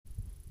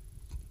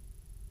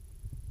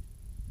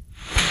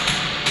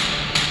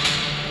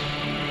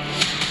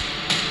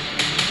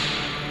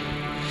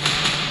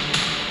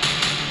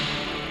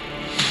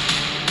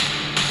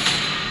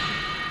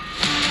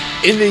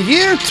In the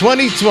year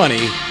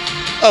 2020,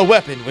 a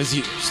weapon was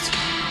used.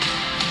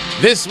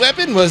 This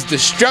weapon was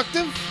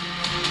destructive,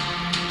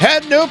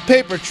 had no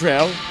paper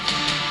trail,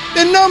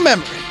 and no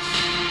memory,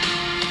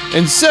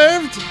 and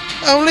served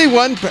only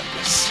one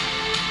purpose: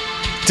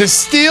 to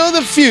steal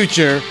the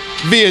future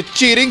via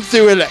cheating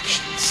through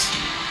elections.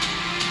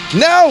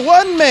 Now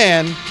one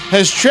man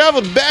has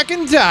traveled back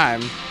in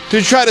time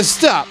to try to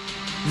stop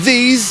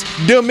these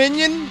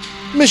Dominion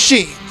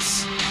machines.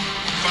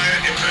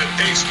 If it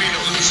takes me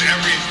to lose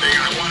everything,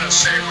 I want to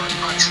save our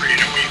country,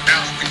 and we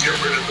have to get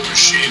rid of the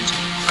machines.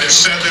 I've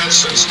said that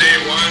since day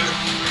one.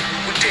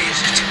 What day is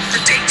it?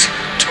 The date?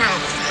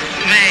 12th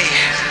May,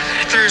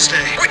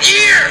 Thursday. What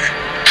year?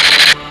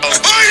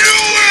 I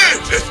knew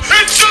it!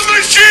 It's the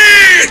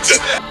machines!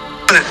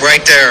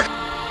 Right there.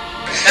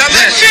 The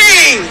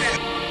machine!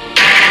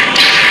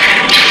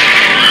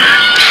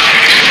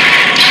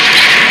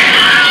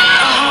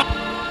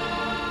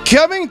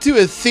 Coming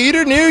to a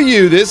theater near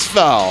you this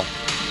fall,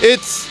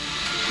 it's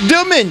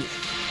Dominion,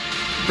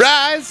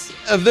 Rise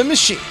of the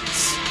Machines.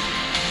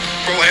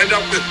 We'll end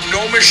up with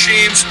no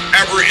machines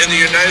ever in the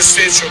United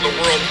States or the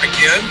world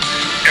again.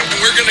 And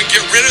we're going to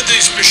get rid of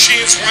these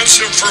machines once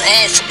and for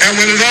all. And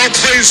when it all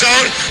plays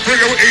out,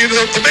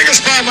 the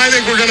biggest problem I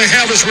think we're going to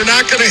have is we're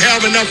not going to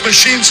have enough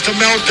machines to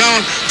melt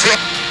down for.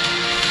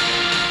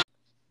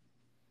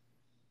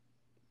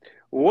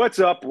 What's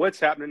up? What's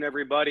happening,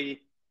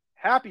 everybody?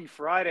 Happy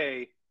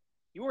Friday.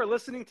 You are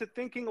listening to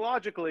Thinking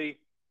Logically.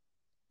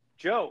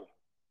 Joe,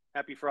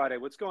 happy Friday.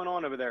 What's going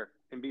on over there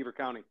in Beaver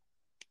County?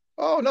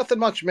 Oh, nothing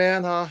much,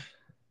 man.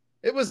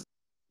 It was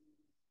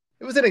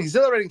an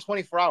exhilarating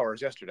 24 hours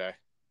yesterday,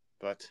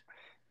 but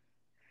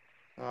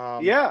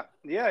yeah,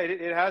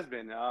 it has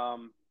been.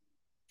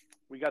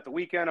 We got the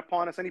weekend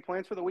upon us. Any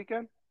plans for the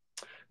weekend?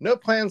 No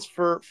plans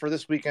for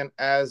this weekend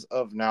as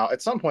of now.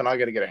 At some point, I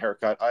got to get a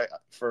haircut.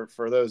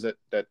 For those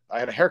that I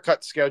had a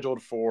haircut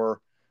scheduled for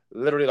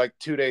literally like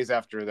 2 days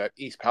after that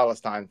East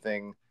Palestine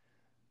thing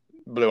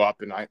blew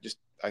up, and I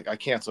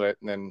canceled it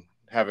and then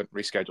haven't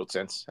rescheduled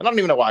since. And I don't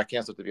even know why I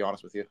canceled, to be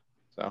honest with you.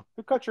 So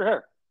who cut your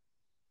hair?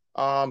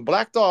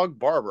 Black Dog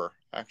Barber,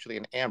 actually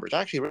in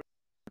Ambridge.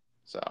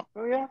 So.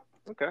 Oh yeah,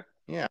 okay.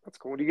 Yeah, that's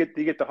cool. Do you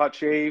get the hot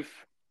shave,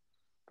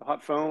 the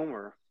hot foam,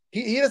 or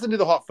he doesn't do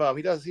the hot foam.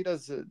 He does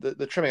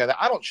the trimming of that.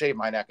 I don't shave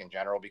my neck in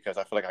general because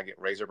I feel like I get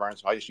razor burn,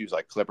 so I just use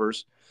like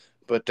clippers.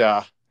 But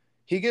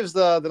he gives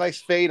the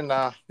nice fade, and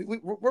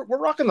we're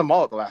rocking the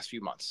mullet the last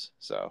few months.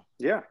 So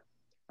yeah,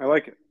 I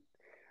like it.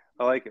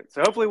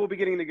 So hopefully we'll be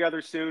getting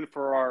together soon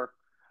for our.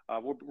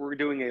 We're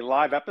doing a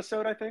live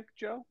episode, I think,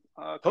 Joe.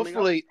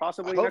 Hopefully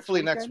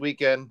next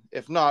weekend.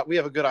 If not, we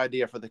have a good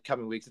idea for the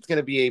coming weeks. It's going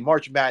to be a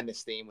March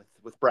Madness theme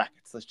with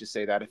brackets. Let's just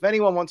say that. If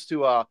anyone wants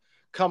to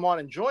come on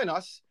and join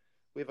us,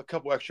 we have a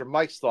couple extra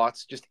mic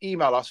slots. Just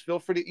email us. Feel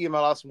free to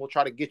email us, and we'll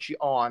try to get you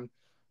on.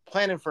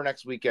 Planning for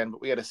next weekend,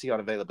 but we got to see on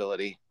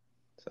availability.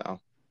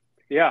 So,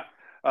 yeah,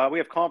 we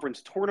have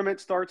conference tournament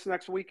starts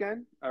next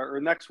weekend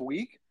or next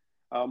week.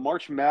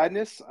 March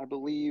Madness, I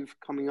believe,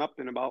 coming up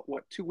in about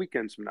 2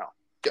 weekends from now.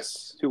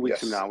 Yes. 2 weeks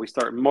from now. We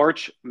start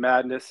March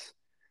Madness.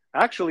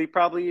 Actually,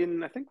 probably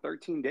in, I think,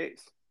 13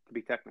 days to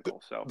be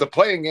technical. So the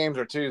playing games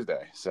are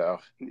Tuesday. So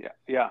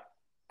yeah.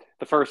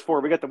 The first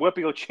four. We got the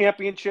WPO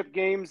Championship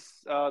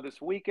games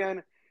this weekend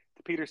at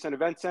the Peterson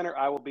Event Center.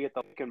 I will be at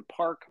the Lincoln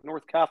Park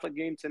North Catholic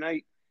game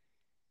tonight.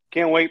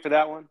 Can't wait for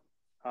that one.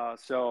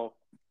 So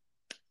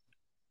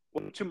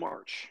welcome to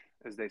March,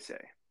 as they say.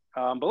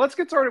 But let's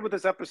get started with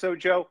this episode,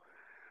 Joe.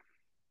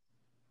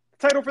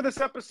 Title for this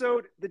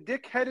episode: The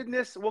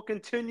Dickheadedness Will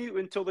Continue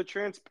Until the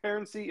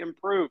Transparency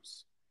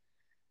Improves.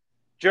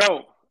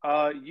 Joe,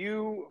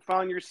 you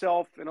found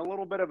yourself in a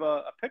little bit of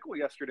a pickle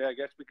yesterday, I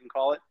guess we can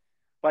call it,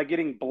 by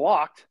getting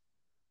blocked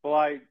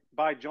by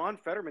John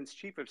Fetterman's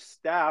chief of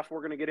staff. We're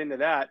going to get into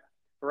that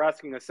for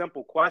asking a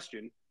simple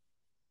question.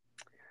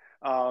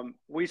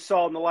 We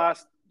saw in the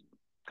last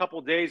couple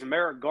of days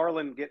Merrick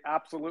Garland get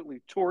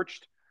absolutely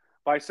torched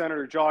by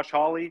Senator Josh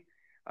Hawley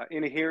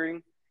in a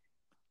hearing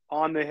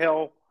on the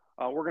Hill.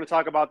 We're going to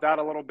talk about that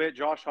a little bit.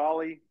 Josh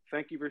Hawley,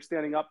 thank you for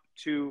standing up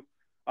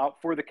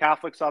for the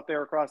Catholics out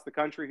there across the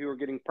country who are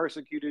getting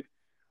persecuted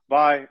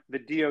by the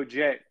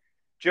DOJ.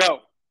 Joe,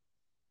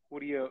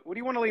 what do you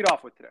want to lead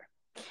off with today?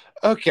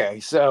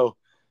 Okay, so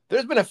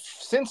there's been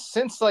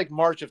since like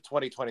March of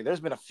 2020, there's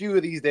been a few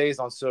of these days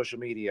on social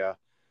media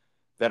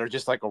that are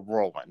just like a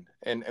whirlwind.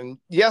 And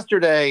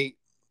yesterday,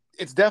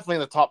 it's definitely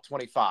in the top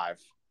 25.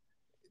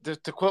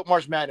 To quote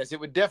March Madness, it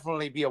would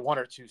definitely be a 1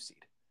 or 2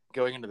 seed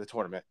going into the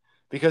tournament,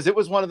 because it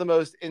was one of the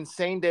most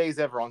insane days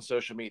ever on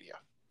social media.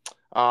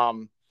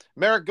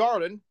 Merrick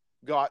Garland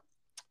got,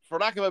 for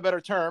lack of a better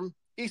term,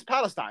 East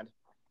Palestine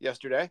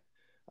yesterday.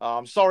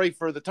 Sorry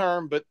for the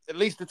term, but at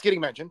least it's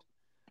getting mentioned.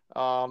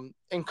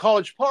 In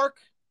College Park,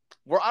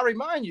 where I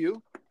remind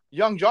you,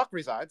 Young Jock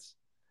resides,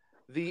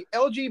 the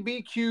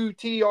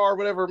LGBTQTR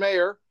whatever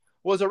mayor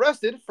was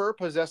arrested for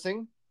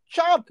possessing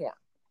child porn.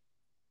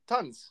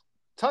 Tons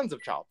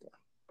of child porn.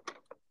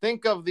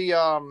 Think of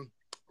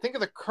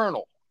the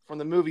Colonel from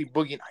the movie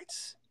Boogie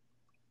Nights.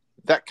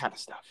 That kind of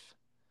stuff.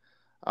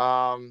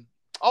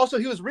 Also,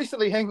 he was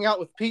recently hanging out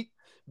with Pete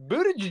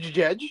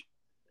Buttigieg,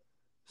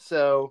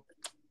 so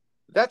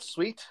that's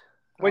sweet.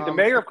 Wait, the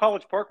mayor of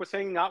College Park was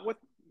hanging out with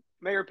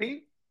Mayor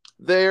Pete?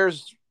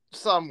 There's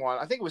someone,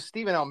 I think it was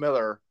Stephen L.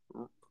 Miller,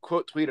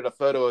 quote tweeted a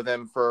photo of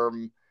them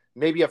from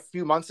maybe a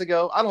few months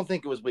ago. I don't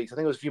think it was weeks. I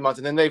think it was a few months.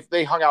 And then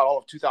they hung out all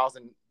of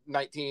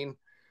 2019,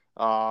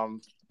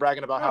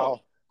 bragging about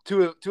how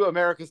two of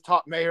America's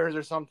top mayors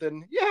or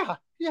something. Yeah.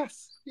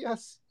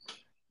 Yes.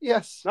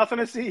 Nothing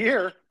to see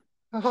here.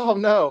 Oh,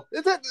 no.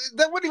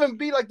 That wouldn't even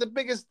be like the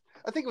biggest.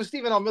 I think it was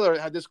Stephen L. Miller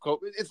that had this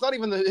quote. It's not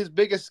even his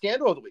biggest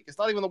scandal of the week. It's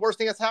not even the worst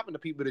thing that's happened to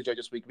Pete Buttigieg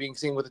this week, being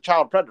seen with a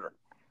child predator.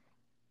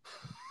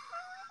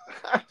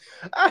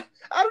 I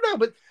don't know,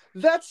 but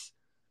that's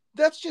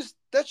just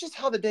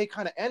how the day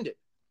kind of ended.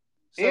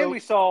 So, and we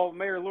saw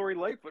Mayor Lori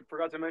Lightfoot,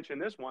 forgot to mention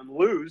this one,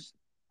 lose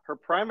her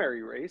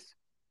primary race.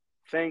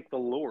 Thank the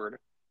Lord.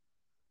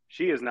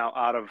 She is now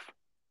out of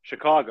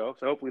Chicago,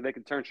 so hopefully they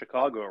can turn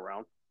Chicago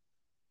around.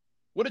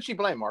 What did she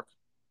blame, Mark?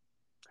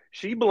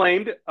 She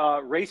blamed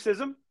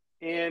racism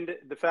and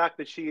the fact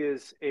that she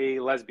is a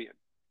lesbian.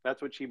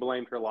 That's what she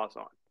blamed her loss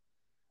on.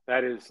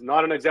 That is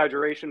not an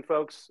exaggeration,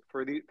 folks.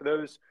 For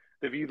those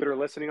of you that are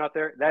listening out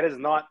there, that is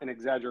not an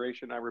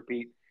exaggeration. I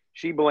repeat,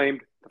 she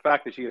blamed the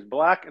fact that she is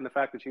black and the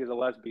fact that she is a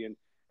lesbian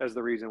as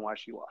the reason why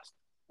she lost.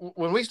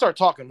 When we start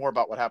talking more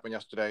about what happened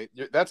yesterday,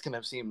 that's going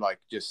to seem like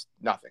just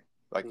nothing.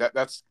 Like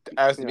that's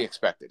as to be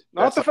expected.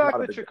 Not that's the fact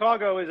that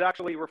Chicago is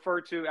actually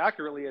referred to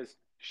accurately as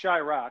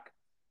Chirac,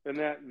 and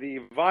that the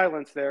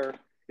violence there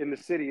in the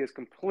city is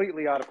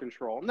completely out of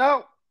control.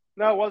 No,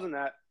 it wasn't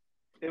that.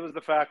 It was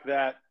the fact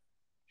that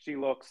she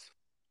looks,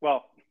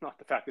 well, not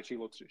the fact that she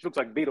looks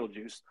like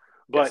Beetlejuice,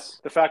 but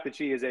the fact that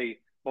she is a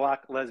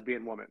black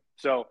lesbian woman.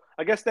 So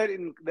I guess that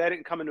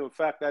didn't come into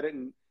effect. That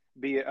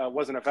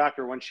wasn't a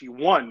factor when she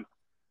won,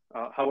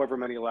 however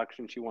many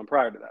elections she won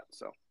prior to that.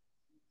 So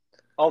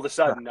all of a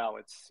sudden now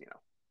it's,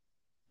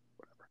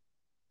 whatever.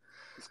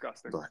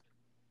 Disgusting. But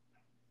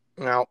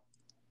now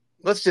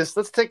let's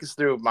take us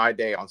through my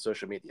day on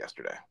social media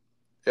yesterday.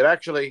 It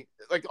actually,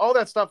 like all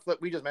that stuff that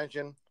we just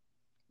mentioned,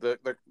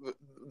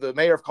 the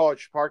mayor of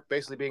College Park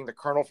basically being the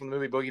colonel from the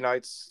movie Boogie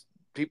Nights,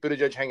 Pete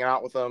Buttigieg hanging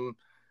out with them,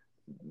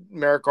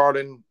 Merrick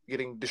Garden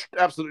getting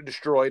absolutely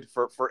destroyed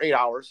for 8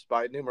 hours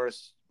by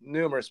numerous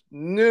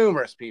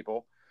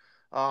people.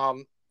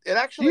 It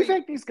actually. Do you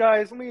think these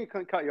guys? Let me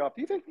cut you off.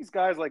 Do you think these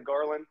guys like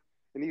Garland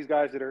and these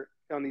guys that are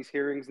on these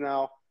hearings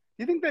now?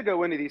 Do you think they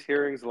go into these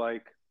hearings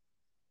like,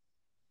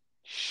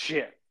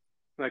 shit,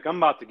 like I'm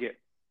about to get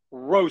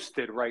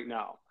roasted right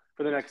now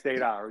for the next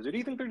 8 hours? Or do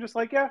you think they're just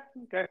like, yeah,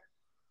 okay,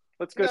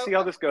 let's go see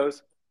how this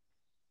goes?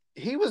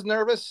 He was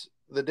nervous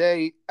the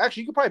day.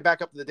 Actually, you could probably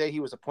back up to the day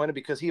he was appointed,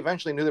 because he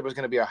eventually knew there was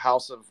going to be a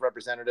House of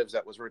Representatives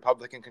that was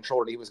Republican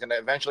controlled. He was going to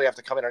eventually have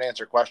to come in and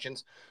answer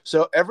questions.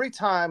 So every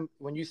time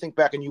when you think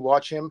back and you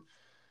watch him,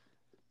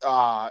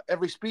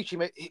 every speech he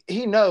made,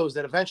 he knows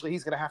that eventually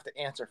he's going to have to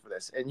answer for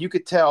this. And you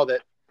could tell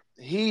that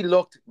he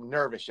looked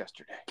nervous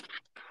yesterday.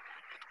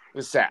 It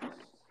was sad.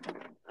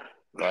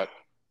 But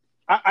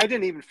I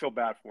didn't even feel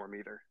bad for him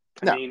either.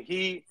 I mean,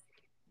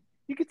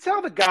 you could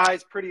tell the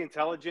guy's pretty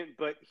intelligent,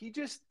 but he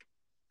just,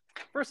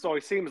 first of all,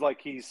 he seems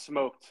like he's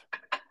smoked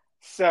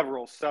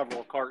several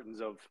cartons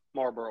of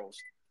Marlboros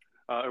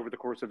over the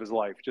course of his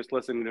life, just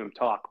listening to him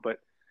talk. But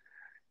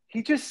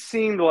he just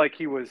seemed like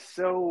he was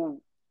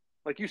so,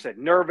 like you said,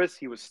 nervous.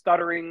 He was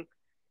stuttering.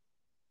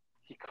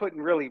 He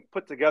couldn't really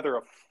put together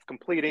a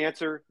complete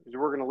answer.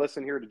 We're going to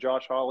listen here to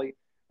Josh Hawley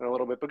in a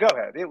little bit, but go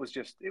ahead. It was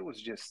just,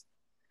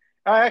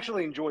 I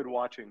actually enjoyed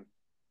watching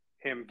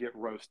him get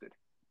roasted.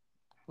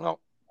 Well,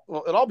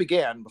 it all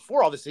began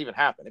before all this even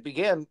happened. It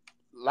began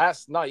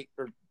last night,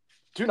 or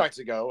 2 nights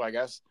ago, I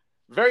guess,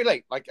 very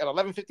late, like at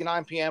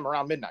 11:59 p.m.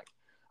 around midnight.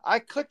 I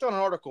clicked on an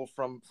article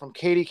from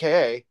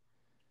KDKA,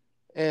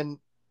 and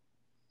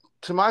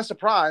to my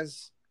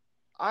surprise,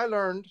 I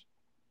learned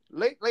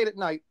late at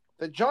night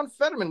that John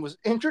Fetterman was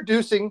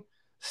introducing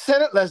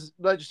Senate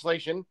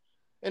legislation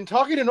and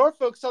talking to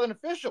Norfolk Southern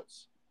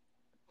officials.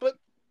 But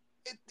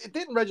it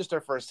didn't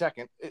register for a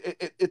second.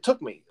 It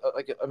took me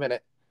like a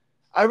minute.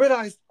 I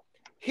realized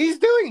he's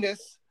doing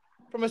this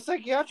from a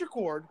psychiatric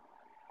ward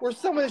where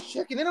someone is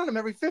checking in on him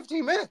every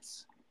 15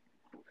 minutes.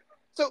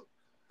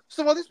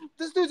 So while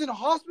this dude's in a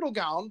hospital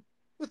gown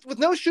with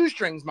no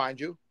shoestrings, mind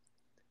you,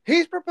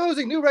 he's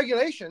proposing new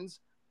regulations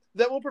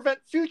that will prevent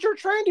future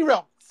train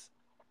derailments.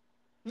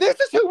 This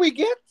is who we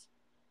get?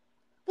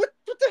 What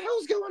the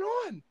hell's going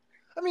on?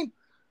 I mean,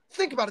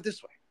 think about it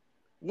this way.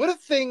 What if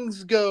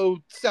things go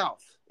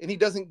south and he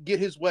doesn't get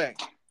his way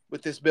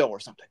with this bill or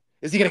something?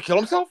 Is he going to kill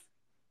himself?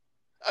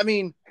 I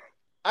mean,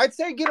 I'd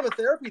say get him a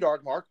therapy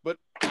dog, Mark, but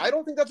I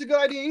don't think that's a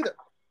good idea either.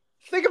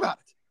 Think about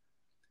it.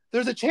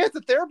 There's a chance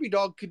the therapy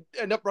dog could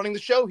end up running the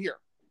show here.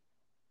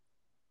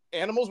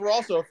 Animals were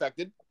also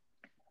affected.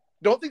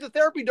 Don't think the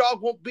therapy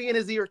dog won't be in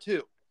his ear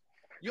too.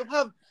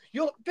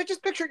 You'll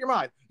just picture it in your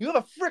mind. You have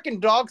a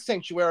freaking dog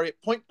sanctuary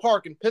at Point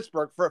Park in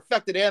Pittsburgh for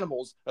affected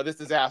animals of this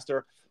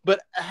disaster, but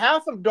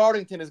half of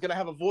Darlington is going to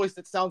have a voice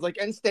that sounds like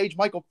end stage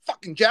Michael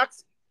fucking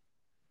Jackson.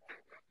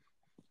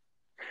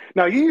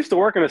 Now, you used to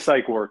work in a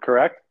psych ward,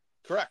 correct?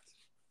 Correct.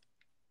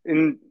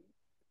 And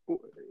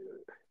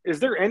is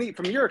there any,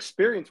 from your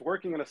experience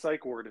working in a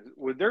psych ward,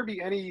 would there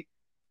be any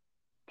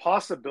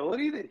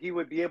possibility that he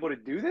would be able to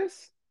do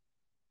this?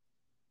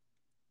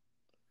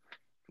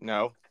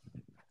 No.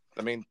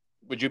 I mean,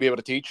 would you be able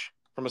to teach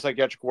from a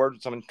psychiatric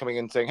ward? Someone coming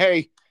in saying,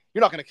 hey,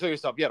 you're not going to kill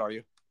yourself yet, are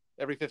you?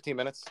 Every 15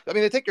 minutes. I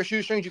mean, they take your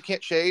shoestrings. You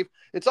can't shave.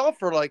 It's all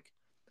for like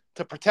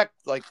to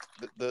protect like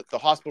the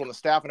hospital and the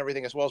staff and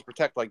everything, as well as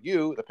protect like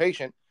you, the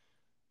patient.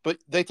 But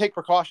they take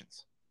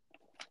precautions.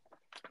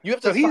 You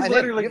have to sign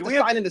in. You have to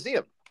sign in to see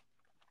him.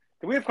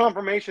 Do we have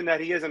confirmation that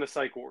he is in a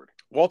psych ward?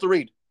 Walter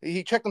Reed.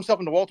 He checked himself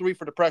into Walter Reed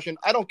for depression.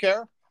 I don't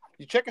care.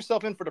 You check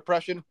yourself in for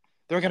depression,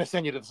 they're going to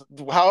send you to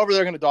however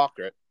they're going to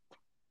doctor it.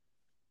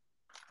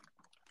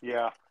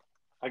 Yeah,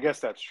 I guess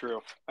that's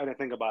true. I didn't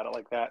think about it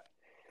like that.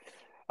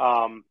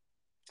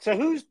 So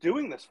who's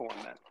doing this for him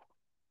then?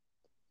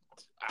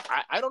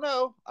 I don't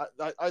know.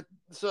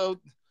 So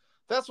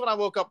that's when I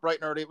woke up bright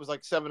and early. It was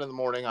like 7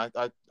 a.m.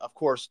 I of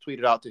course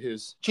tweeted out to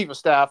his chief of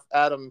staff,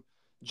 Adam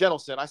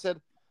Gentelson. I said,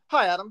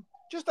 "Hi, Adam.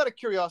 Just out of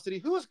curiosity,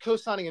 who is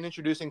co-signing and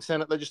introducing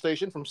Senate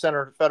legislation from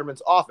Senator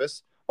Fetterman's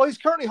office while he's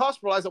currently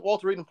hospitalized at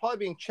Walter Reed and probably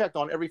being checked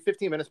on every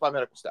 15 minutes by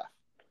medical staff?"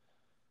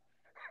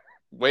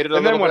 Waited a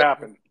little bit. And then what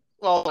happened?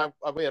 Well,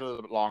 I waited a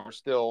little bit longer.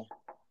 Still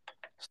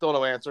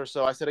no answer.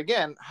 So I said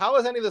again, how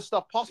is any of this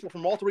stuff possible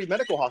from Walter Reed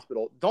Medical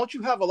Hospital? Don't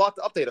you have a lot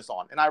to update us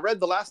on? And I read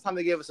the last time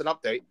they gave us an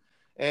update,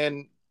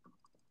 and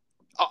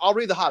I'll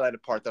read the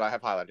highlighted part that I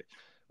have highlighted.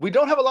 We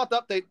don't have a lot to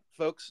update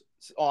folks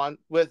on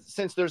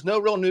since there's no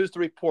real news to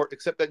report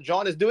except that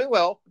John is doing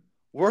well,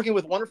 working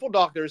with wonderful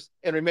doctors,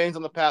 and remains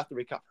on the path to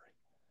recovery.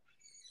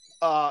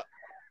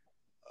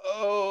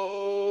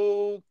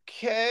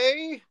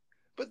 Okay,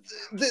 but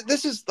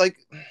this is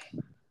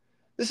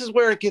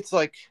where it gets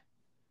like.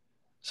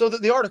 So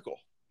the article,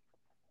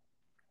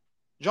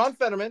 John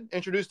Fetterman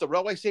introduced the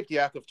Railway Safety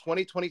Act of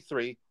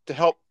 2023 to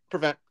help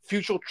prevent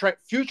future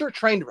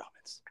train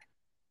derailments.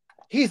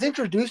 He's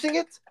introducing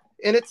it,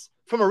 and it's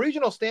from a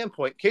regional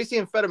standpoint. Casey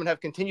and Fetterman have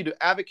continued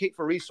to advocate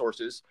for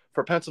resources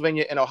for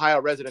Pennsylvania and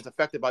Ohio residents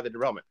affected by the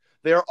derailment.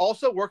 They are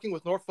also working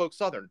with Norfolk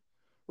Southern.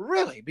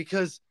 Really?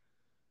 Because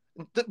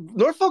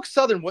Norfolk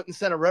Southern wouldn't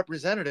send a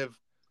representative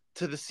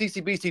to the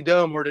CCBC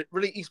Dome or to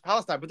really East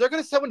Palestine, but they're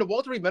going to send one to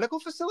Walter Reed Medical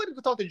Facility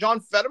to talk to John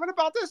Fetterman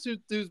about this,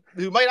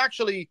 who might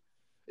actually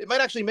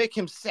make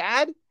him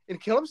sad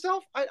and kill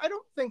himself. I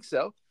don't think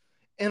so.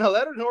 In a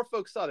letter to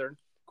Norfolk Southern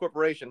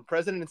Corporation,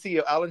 President and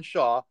CEO Alan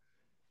Shaw,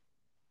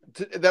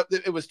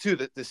 it was to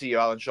the CEO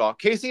Alan Shaw,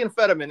 Casey and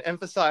Fetterman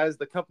emphasized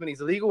the company's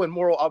legal and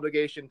moral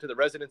obligation to the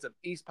residents of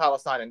East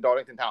Palestine and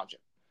Darlington Township.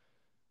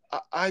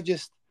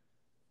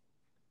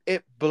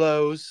 It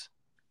blows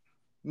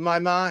my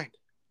mind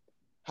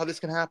how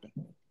this can happen.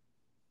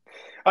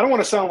 I don't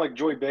want to sound like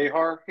Joy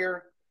Behar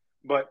here,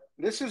 but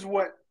this is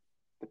what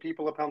the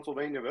people of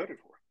Pennsylvania voted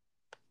for.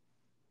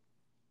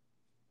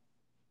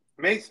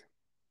 Amazing.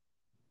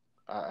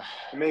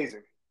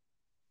 Amazing.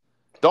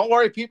 Don't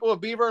worry, people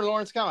of Beaver and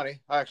Lawrence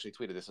County. I actually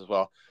tweeted this as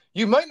well.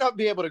 You might not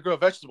be able to grow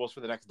vegetables for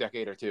the next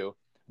decade or two,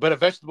 but a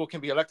vegetable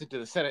can be elected to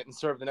the Senate and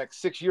serve the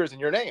next 6 years in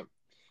your name.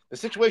 The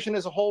situation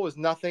as a whole is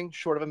nothing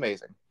short of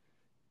amazing.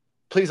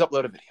 Please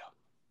upload a video.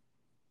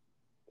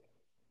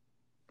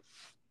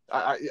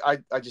 I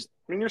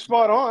mean, you're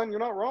spot on. You're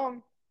not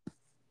wrong.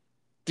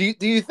 Do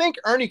you think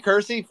Ernie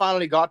Kersey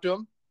finally got to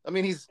him? I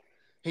mean, he's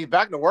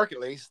back to work at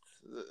least.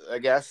 I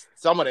guess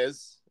someone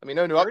is. I mean,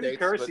 no new Ernie updates.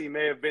 Kersey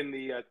may have been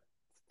the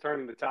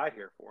turning the tide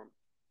here for him.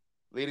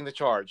 Leading the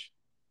charge.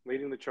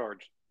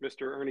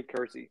 Mr. Ernie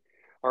Kersey,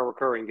 our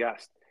recurring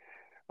guest.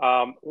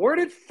 Where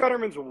did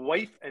Fetterman's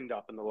wife end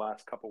up in the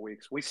last couple of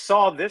weeks? We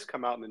saw this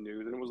come out in the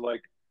news, and it was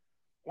like,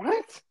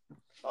 what?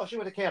 Oh, she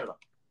went to Canada.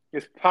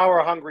 This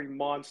power-hungry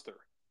monster.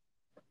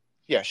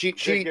 Yeah, she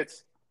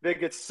gets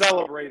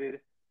celebrated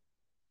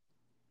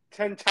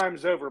 10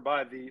 times over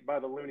by the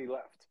loony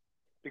left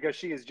because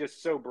she is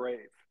just so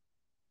brave.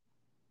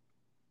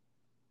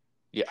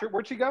 Yeah.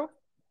 Where'd she go?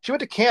 She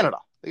went to Canada.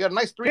 They got a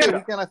nice 3-day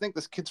weekend. I think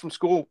this kid's from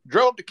school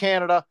drove up to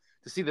Canada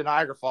to see the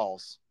Niagara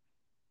Falls.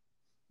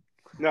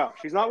 No,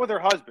 she's not with her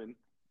husband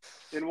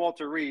in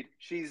Walter Reed.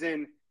 She's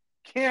in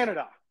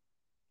Canada.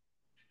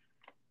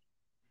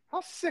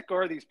 How sick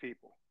are these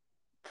people?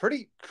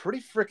 Pretty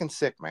freaking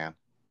sick, man.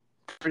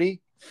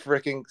 Pretty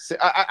freaking sick.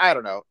 I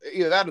don't know.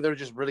 Either that or they're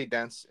just really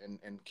dense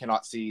and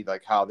cannot see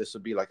like how this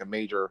would be like a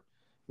major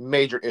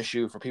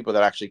issue for people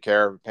that actually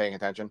care, paying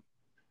attention.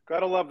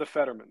 Gotta love the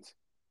Fettermans.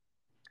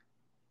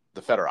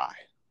 The Federi.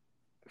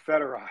 The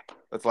Federi.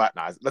 Let's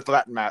Latinize. Let's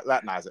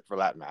Latinize it for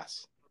Latin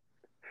Mass.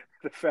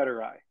 The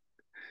Federi.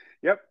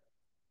 Yep.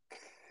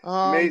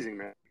 Amazing,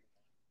 man.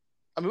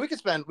 I mean, we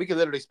could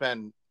literally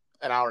spend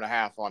an hour and a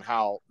half on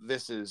how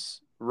this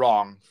is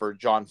wrong for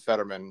John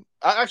Fetterman.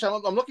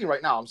 Actually, I'm looking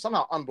right now. I'm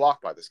somehow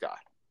unblocked by this guy.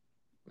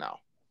 No.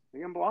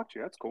 He unblocked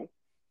you. That's cool.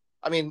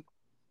 I mean,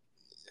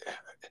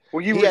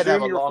 will you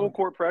resume your full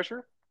court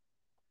pressure?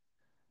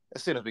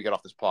 As soon as we get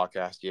off this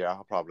podcast, yeah,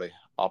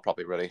 I'll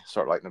probably really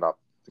start lighting it up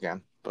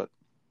again. But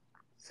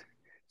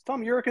Just tell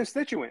them you're a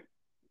constituent.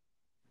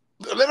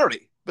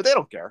 Literally, but they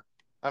don't care.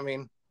 I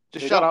mean,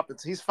 just They shut don't.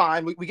 up. He's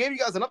fine. We gave you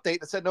guys an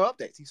update that said no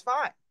updates. He's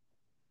fine.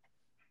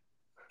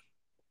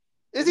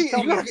 Is Maybe he?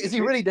 tell me- Is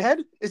he really dead?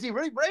 Is he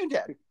really brain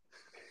dead?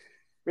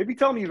 Maybe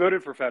tell him you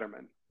voted for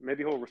Fetterman.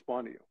 Maybe he'll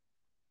respond to you.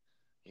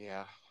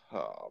 Yeah.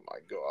 Oh my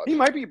God. He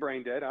might be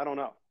brain dead. I don't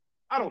know.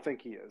 I don't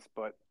think he is,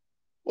 but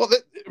Well,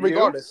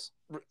 regardless,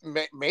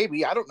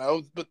 maybe I don't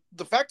know. But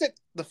the fact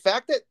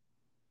that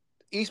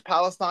East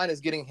Palestine is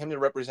getting him to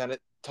represent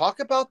it. Talk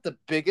about the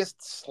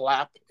biggest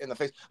slap in the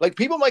face. Like,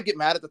 people might get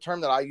mad at the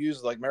term that I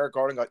use, like Merrick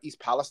Garland got East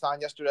Palestine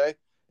yesterday,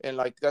 and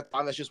like that's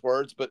just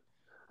words. But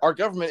our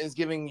government is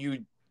giving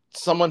you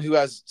someone who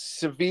has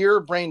severe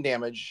brain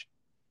damage,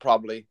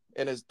 probably,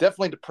 and is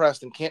definitely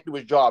depressed and can't do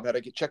his job. Had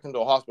to get checked into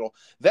a hospital.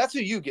 That's who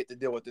you get to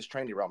deal with this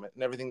train derailment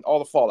and everything, all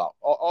the fallout,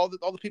 all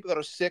the people that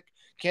are sick,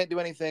 can't do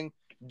anything.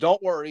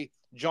 Don't worry,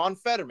 John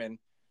Fetterman,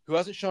 who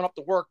hasn't shown up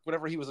to work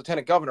whenever he was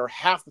lieutenant governor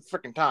half the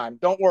freaking time.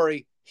 Don't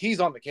worry, he's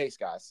on the case,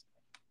 guys.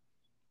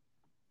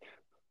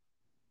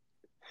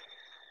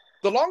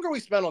 The longer we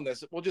spend on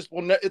this,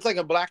 it's like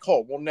a black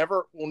hole. We'll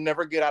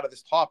never get out of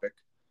this topic.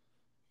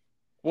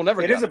 We'll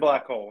never. It is a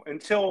black hole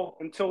until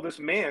this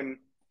man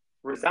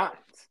resigns.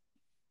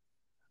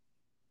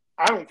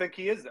 I don't think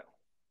he is, though.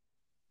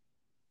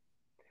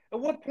 At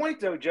what point,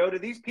 though, Joe, do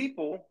these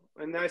people,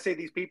 and I say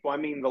these people, I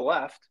mean the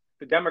left,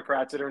 the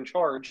Democrats that are in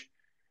charge,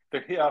 the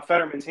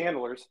Fetterman's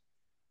handlers,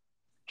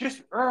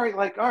 just, all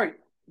right,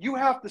 you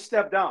have to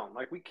step down.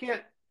 Like,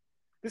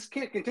 this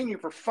can't continue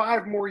for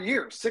 5 more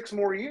years, 6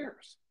 more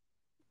years.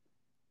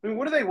 I mean,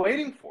 what are they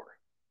waiting for?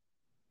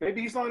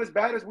 Maybe he's not as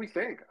bad as we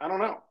think. I don't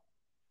know.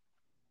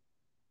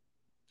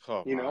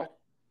 Oh, you know,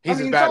 he's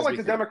it's not like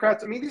the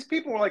Democrats. I mean, these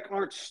people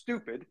aren't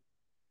stupid,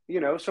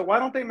 so why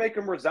don't they make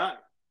him resign?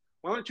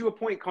 Why don't you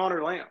appoint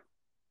Connor Lamb?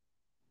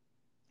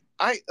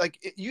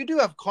 You do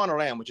have Connor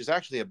Lamb, which is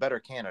actually a better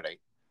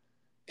candidate.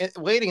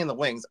 Waiting in the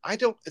wings.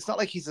 It's not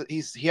like he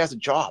has a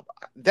job.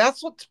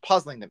 That's what's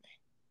puzzling to me.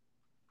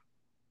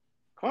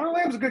 Connor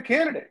Lamb's a good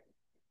candidate.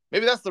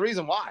 Maybe that's the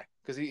reason why,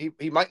 because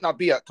he might not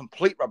be a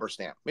complete rubber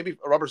stamp. Maybe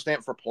a rubber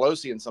stamp for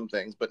Pelosi and some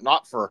things, but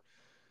not for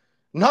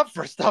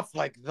stuff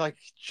like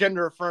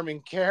gender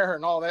affirming care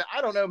and all that.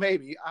 I don't know.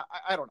 Maybe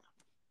I don't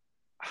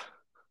know.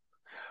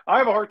 I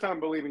have a hard time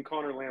believing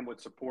Connor Lamb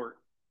would support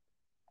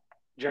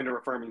gender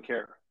affirming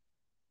care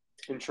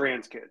in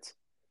trans kids.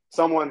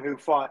 Someone who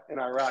fought in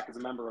Iraq as a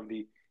member of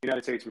the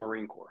United States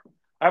Marine Corps.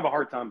 I have a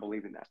hard time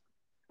believing that,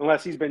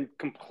 unless he's been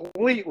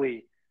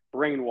completely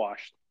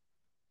brainwashed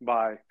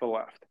by the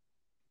left.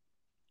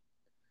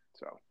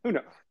 So who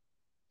knows?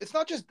 It's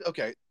not just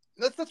okay.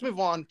 Let's move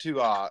on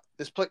to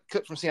this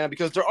clip from CNN,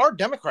 because there are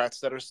Democrats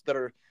that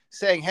are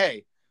saying,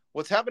 hey,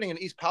 what's happening in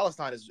East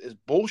Palestine is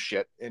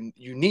bullshit, and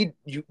we need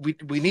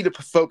to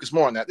focus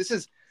more on that. This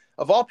is,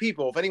 of all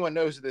people, if anyone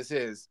knows who this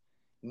is,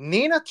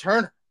 Nina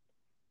Turner.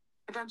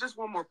 And then just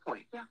one more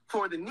point. Yeah.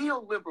 For the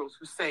neoliberals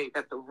who say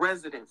that the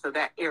residents of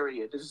that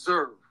area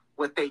deserve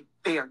what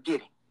they are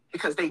getting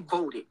because they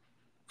voted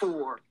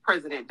for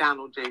President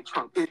Donald J.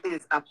 Trump, it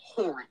is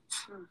abhorrent.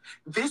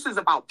 This is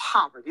about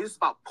poverty. This is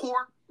about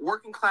poor,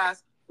 working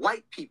class,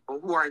 white people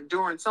who are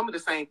enduring some of the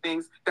same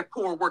things that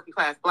poor, working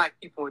class, black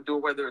people endure,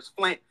 whether it's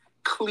Flint,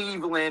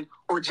 Cleveland,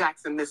 or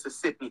Jackson,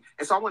 Mississippi.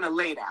 And so I want to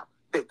lay it out.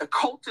 The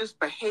cultist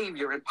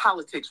behavior in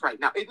politics right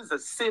now, it is a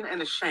sin and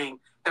a shame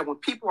that when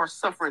people are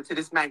suffering to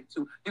this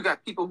magnitude, you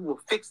got people who will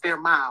fix their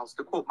mouths,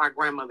 to quote my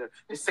grandmother,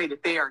 to say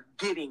that they are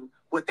getting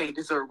what they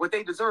deserve. What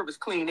they deserve is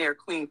clean air,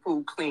 clean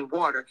food, clean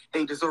water.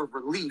 They deserve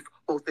relief,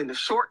 both in the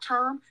short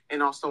term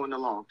and also in the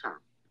long term.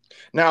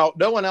 Now,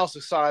 no one else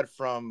aside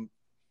from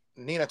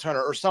Nina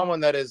Turner or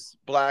someone that is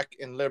black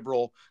and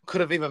liberal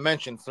could have even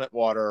mentioned Flint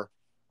water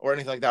or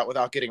anything like that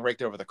without getting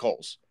raked over the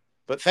coals.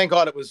 But thank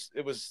God it was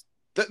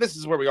this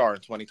is where we are in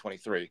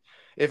 2023.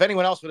 If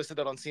anyone else would have said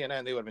that on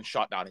CNN, they would have been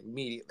shot down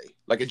immediately,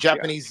 like a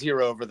Japanese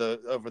zero over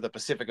the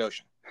Pacific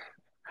Ocean.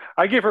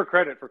 I give her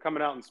credit for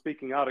coming out and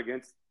speaking out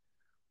against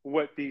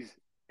what these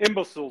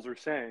imbeciles are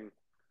saying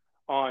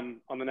on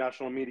the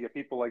national media.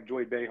 People like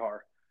Joy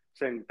Behar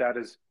saying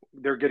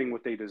they're getting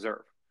what they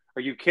deserve.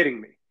 Are you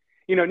kidding me?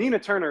 Nina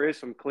Turner is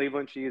from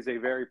Cleveland. She is a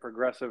very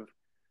progressive,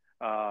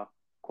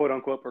 quote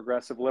unquote,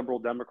 progressive liberal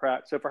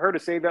Democrat. So for her to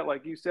say that,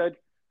 like you said,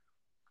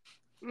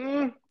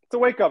 it's a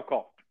wake-up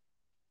call.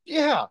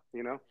 Yeah.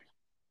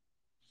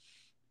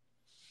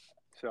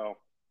 So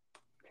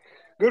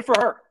good for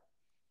her.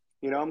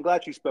 I'm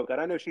glad she spoke out.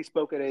 I know she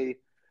spoke at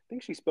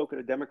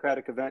a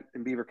Democratic event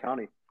in Beaver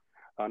County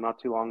not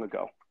too long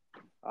ago.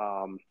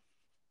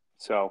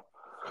 So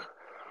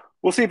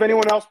we'll see if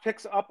anyone else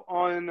picks up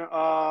on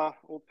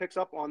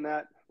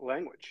that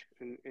language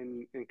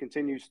and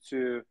continues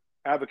to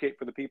advocate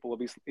for the people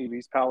of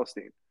East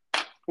Palestine.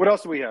 What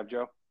else do we have,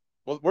 Joe?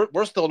 Well,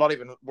 we're still not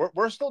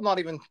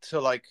even to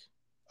like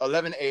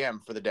 11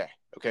 a.m. for the day.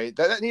 Okay,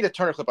 that Nina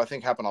Turner clip I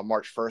think happened on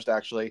March 1st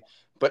actually,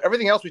 but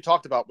everything else we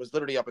talked about was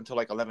literally up until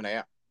like 11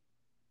 a.m.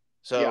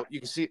 So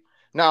You can see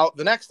now.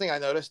 The next thing I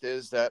noticed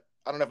is that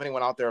I don't know if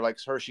anyone out there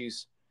likes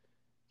Hershey's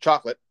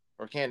chocolate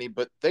or candy,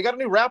 but they got a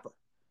new wrapper.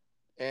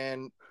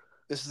 and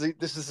this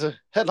is a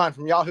headline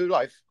from Yahoo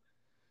Life.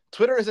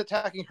 Twitter is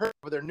attacking her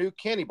for their new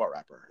candy bar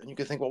wrapper. And you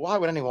could think, well, why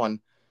would anyone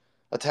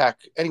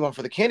attack anyone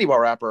for the candy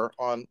bar wrapper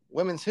on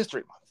Women's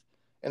History Month?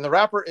 And the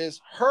wrapper is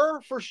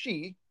her for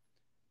she,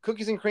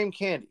 cookies and cream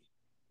candy.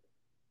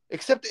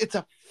 Except it's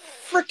a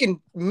freaking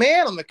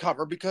man on the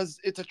cover because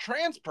it's a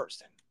trans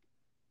person.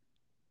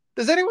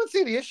 Does anyone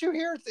see the issue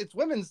here? It's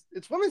Women's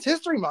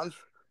History Month,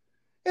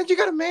 and you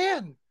got a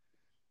man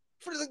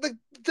for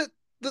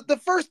the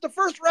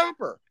first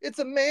wrapper. It's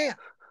a man.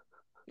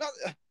 Not,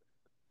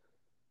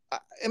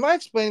 am I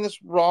explaining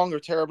this wrong or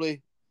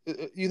terribly?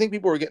 You think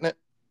people were getting it?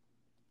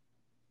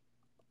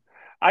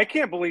 I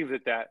can't believe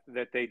that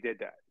they did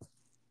that.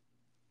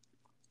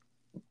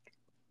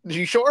 Are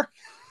you sure?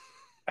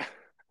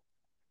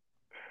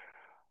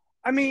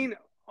 I mean,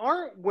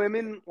 aren't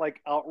women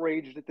like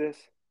outraged at this?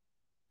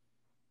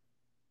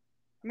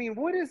 I mean,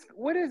 what is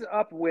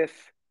up with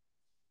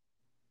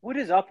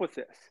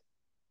this?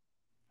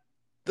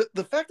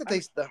 The fact that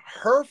the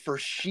her for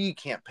she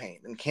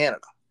campaign in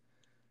Canada,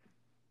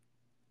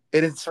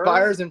 it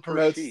inspires and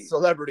promotes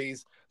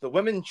celebrities, the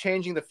women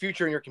changing the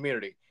future in your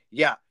community.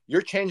 Yeah,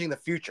 you're changing the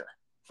future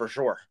for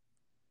sure.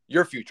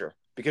 Your future,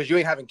 because you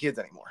ain't having kids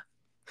anymore.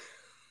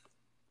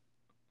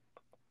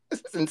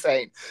 This is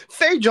insane.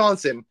 Faye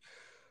Johnson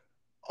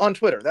on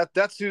Twitter,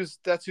 that's who's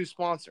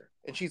sponsor,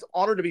 and she's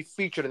honored to be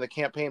featured in the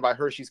campaign by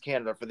Hershey's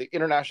Canada for the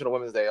International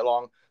Women's Day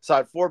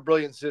alongside 4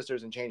 brilliant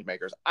sisters and change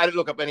makers. I didn't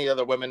look up any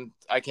other women.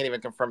 I can't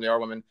even confirm they are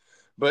women,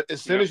 but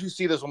as soon as you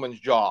see this woman's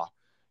jaw,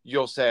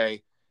 you'll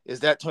say,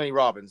 "Is that Tony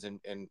Robbins in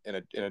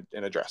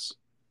a dress?"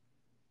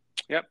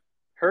 Yep.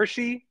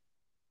 Hershey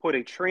put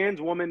a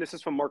trans woman. This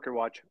is from Market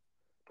Watch.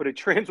 Put a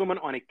trans woman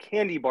on a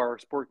candy bar,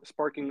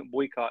 sparking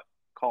boycott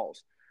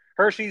calls.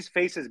 Hershey's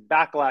faces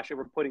backlash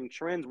over putting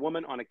trans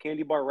woman on a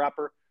candy bar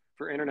wrapper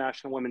for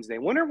International Women's Day.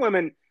 When are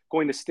women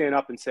going to stand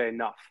up and say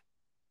enough?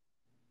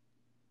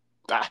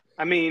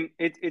 I mean,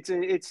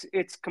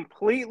 it's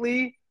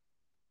completely,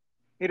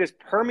 it has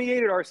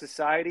permeated our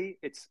society.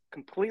 It's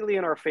completely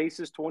in our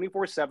faces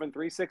 24/7,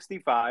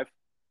 365.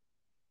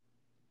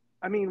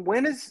 I mean,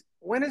 when is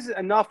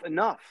enough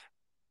enough?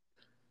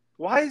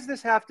 Why does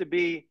this have to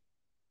be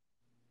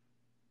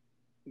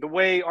the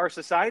way our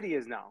society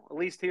is now, at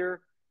least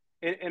here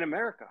in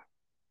America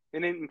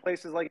and in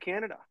places like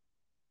Canada?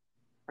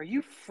 Are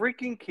you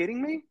freaking kidding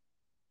me?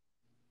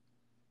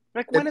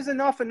 Like, when is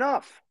enough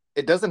enough?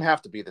 It doesn't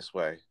have to be this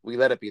way. We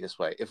let it be this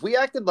way. If we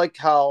acted like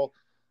how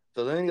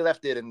the linear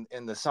left did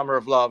in the Summer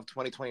of Love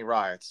 2020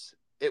 riots,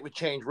 it would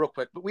change real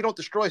quick. But we don't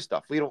destroy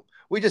stuff. We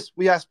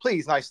ask,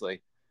 please,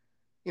 nicely,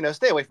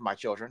 stay away from my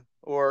children.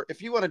 Or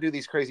if you want to do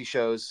these crazy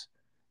shows,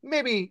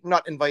 maybe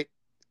not invite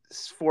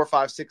 4,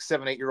 5, 6,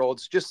 7,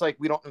 8-year-olds, just like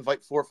we don't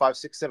invite 4, 5,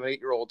 6, 7,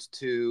 8-year-olds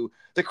to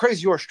the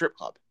Crazy Horse strip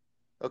club.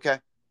 Okay.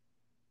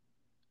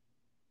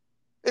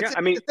 It's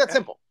that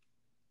simple.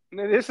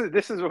 This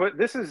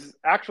is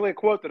actually a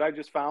quote that I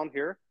just found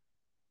here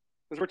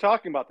as we're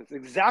talking about this.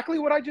 Exactly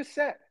what I just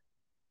said.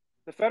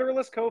 The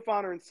Federalist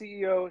co-founder and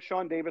CEO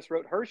Sean Davis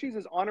wrote, Hershey's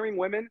is honoring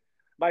women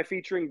by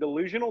featuring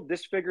delusional,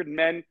 disfigured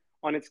men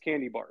on its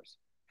candy bars.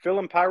 Feel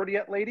empowered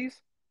yet, ladies?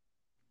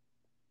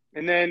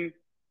 And then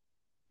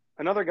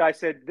another guy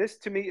said, this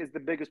to me is the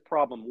biggest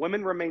problem.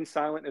 Women remain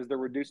silent as they're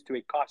reduced to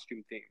a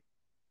costume theme.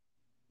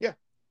 Yeah.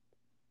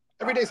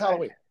 Every day's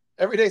Halloween.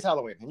 Every day's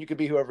Halloween, and you can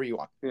be whoever you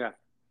want. Yeah.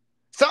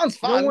 Sounds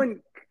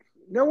fun.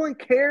 No one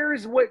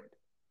cares what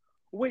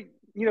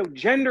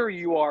gender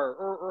you are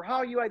or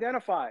how you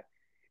identify.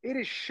 It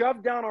is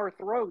shoved down our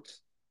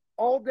throats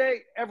all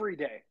day, every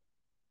day.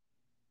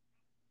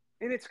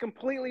 And it's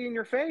completely in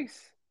your face.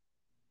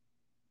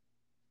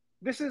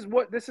 This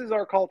is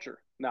our culture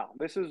now.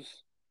 This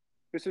is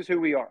who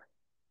we are.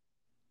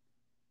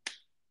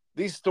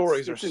 These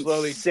stories are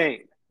slowly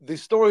insane.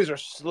 These stories are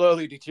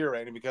slowly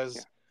deteriorating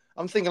because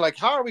I'm thinking, like,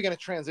 how are we going to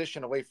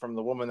transition away from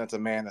the woman that's a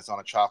man that's on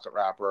a chocolate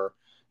wrapper,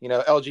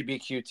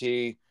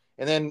 LGBTQT,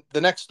 and then the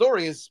next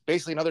story is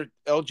basically another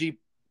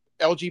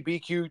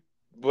LGBTQ,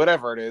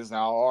 whatever it is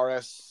now,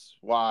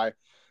 RSY.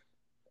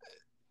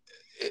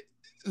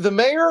 The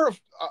mayor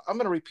of, I'm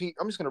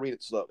just going to read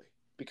it slowly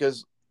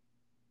because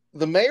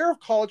the mayor of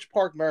College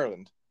Park,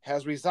 Maryland,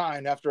 has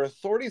resigned after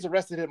authorities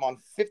arrested him on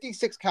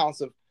 56 counts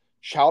of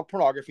child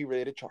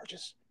pornography-related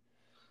charges.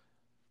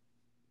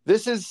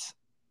 This is...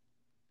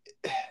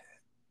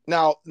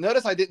 Now,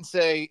 notice I didn't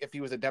say if he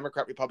was a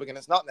Democrat, Republican.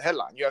 It's not in the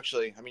headline. You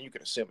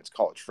can assume it's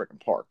College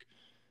freaking Park.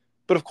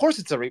 But of course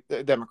it's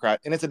a Democrat,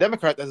 and it's a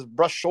Democrat that has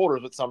brushed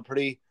shoulders with some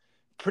pretty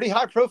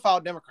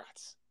high-profile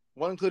Democrats,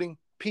 one including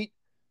Pete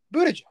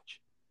Buttigieg.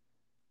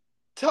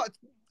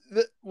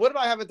 What did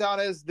I have it down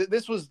as?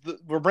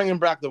 We're bringing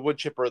back the wood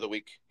chipper of the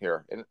week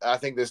here, and I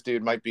think this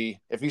dude might be,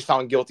 if he's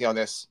found guilty on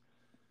this,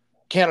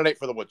 candidate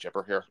for the wood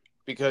chipper here,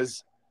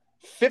 because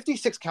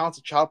 56 counts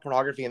of child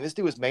pornography, and this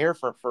dude was mayor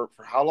for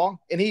how long?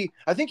 And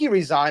I think he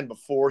resigned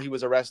before he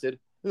was arrested.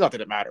 Not that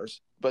it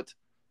matters, but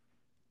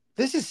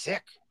this is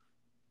sick.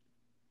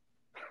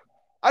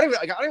 I don't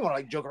even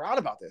want to joke around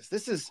about this.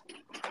 This is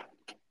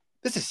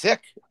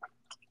sick.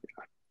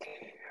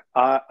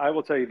 I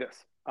will tell you this.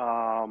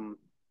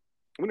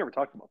 We never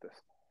talked about this,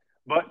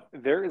 but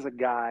there is a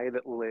guy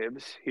that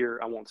lives here.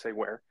 I won't say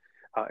where,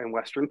 in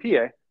Western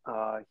PA.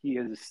 He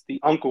is the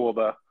uncle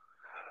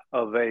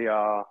of a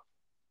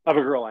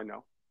girl I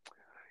know,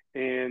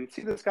 and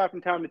see this guy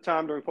from time to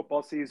time during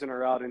football season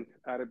or out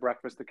at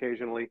breakfast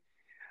occasionally.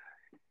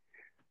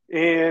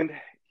 And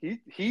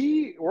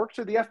he works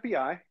for the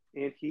FBI,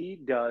 and he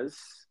does.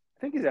 I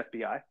think he's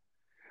FBI,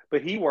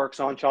 but he works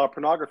on child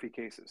pornography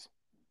cases.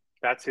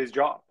 That's his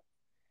job.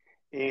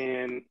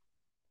 And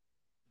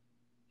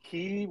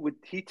he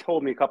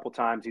told me a couple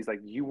times, he's like,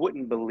 you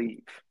wouldn't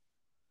believe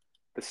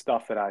the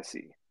stuff that I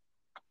see.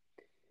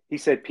 He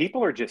said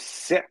people are just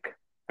sick.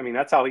 I mean,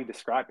 that's how he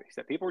described it. He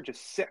said people are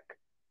just sick.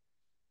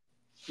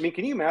 I mean,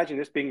 can you imagine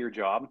this being your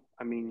job?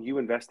 I mean, you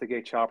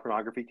investigate child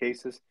pornography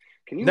cases.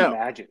 Can you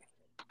imagine?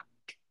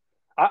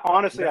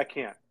 I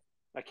can't.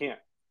 I can't.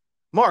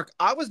 Mark,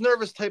 I was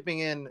nervous typing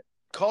in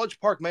College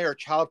Park mayor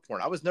child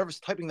porn. I was nervous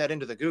typing that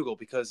into the Google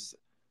because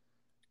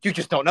you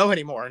just don't know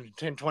anymore in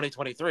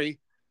 2023.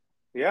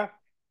 Yeah.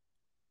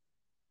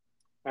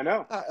 I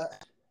know.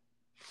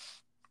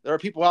 There are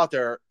people out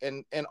there,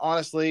 and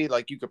honestly,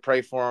 like, you could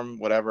pray for them,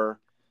 whatever.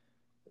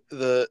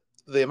 The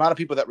amount of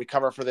people that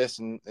recover for this,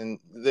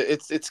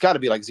 it's got to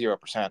be like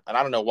 0%. And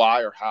I don't know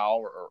why or how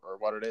or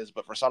what it is,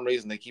 but for some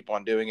reason they keep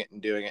on doing it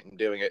and doing it and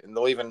doing it. And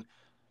they'll even,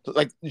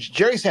 like,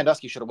 Jerry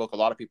Sandusky should have woke a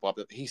lot of people up.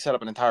 He set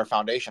up an entire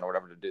foundation or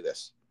whatever to do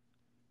this.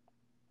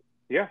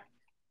 Yeah.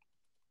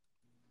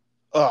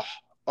 Oh,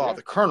 yeah.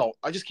 The Colonel.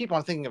 I just keep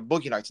on thinking of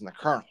Boogie Nights and the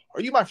Colonel.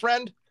 Are you my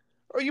friend?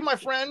 Are you my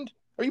friend?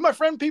 Are you my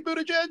friend, Pete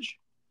Buttigieg?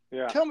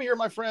 Yeah. Tell me you're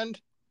my friend.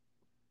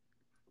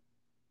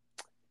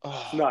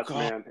 Oh, it's nuts, God.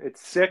 Man.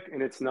 It's sick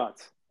and it's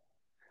nuts.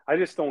 I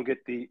just don't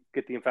get the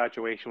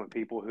infatuation with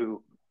people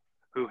who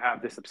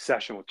have this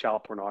obsession with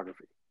child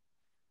pornography.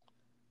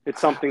 It's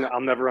something that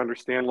I'll never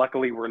understand.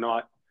 Luckily, we're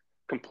not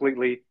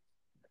completely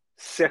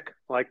sick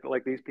like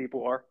these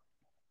people are.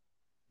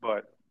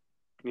 But,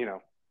 you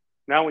know,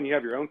 now when you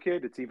have your own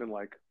kid, it's even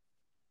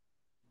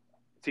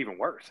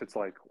worse. It's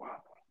like,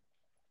 wow,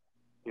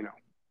 you know.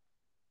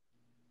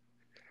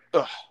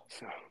 Ugh.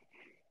 So,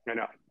 I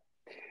know.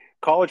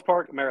 College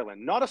Park,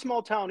 Maryland. Not a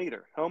small town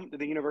either. Home to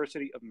the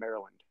University of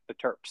Maryland, the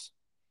Terps.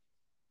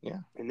 Yeah.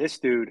 And this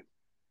dude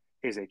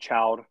is a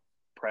child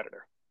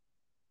predator.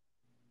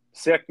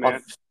 Sick,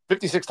 man.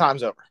 56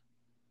 times over.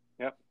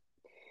 Yep.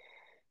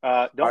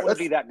 Don't want to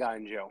be that guy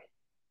in jail.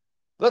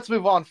 Let's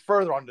move on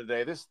further on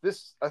today.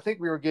 This I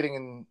think we were getting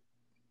in.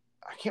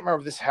 I can't remember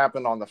if this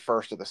happened on the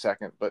first or the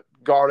second, but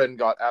Garden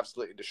got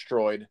absolutely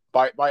destroyed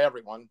by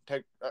everyone. I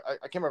can't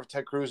remember if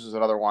Ted Cruz is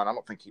another one. I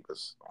don't think he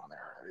was on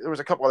there. There was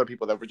a couple other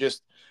people that were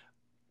just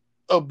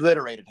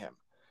obliterated him.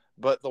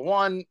 But the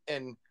one,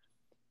 and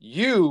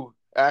you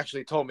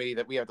actually told me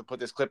that we have to put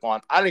this clip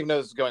on. I didn't even know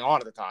this was going on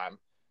at the time.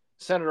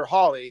 Senator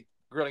Hawley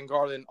grilling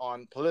Garland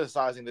on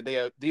politicizing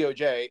the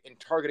DOJ and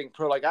targeting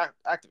pro-life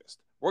activists.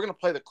 We're going to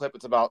play the clip.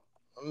 It's about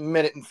a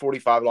minute and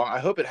 45 long. I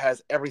hope it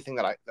has everything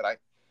that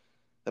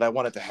I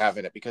wanted to have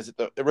in it, because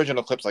the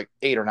original clip's like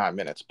 8 or 9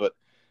 minutes. But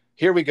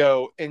here we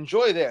go.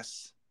 Enjoy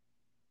this.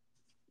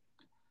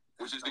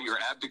 Which is that you're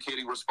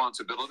abdicating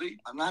responsibility?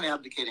 I'm not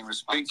abdicating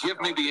responsibility. Then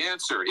give me the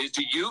answer.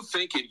 Do you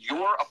think, in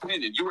your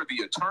opinion, you are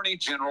the Attorney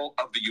General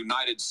of the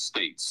United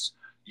States?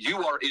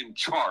 You are in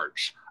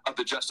charge of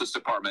the Justice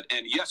Department.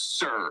 And yes,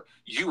 sir,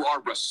 you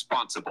are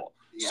responsible.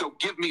 Yeah. So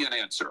give me an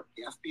answer.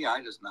 The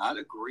FBI does not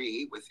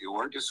agree with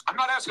your description.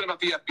 I'm not asking about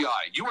the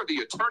FBI. You are the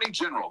Attorney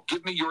General.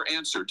 Give me your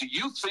answer. Do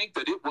you think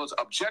that it was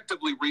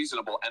objectively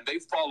reasonable and they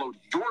followed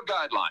your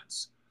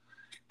guidelines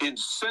in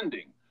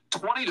sending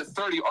 20 to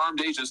 30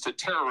 armed agents to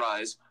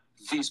terrorize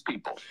these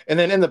people? And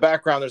then in the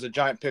background, there's a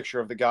giant picture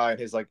of the guy and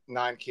his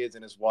 9 kids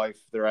and his wife.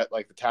 They're at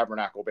the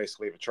tabernacle,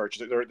 basically, of a church.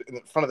 They're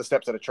in front of the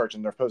steps at a church,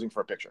 and they're posing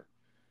for a picture.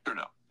 Or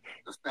no?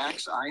 The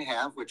facts I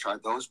have, which are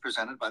those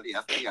presented by the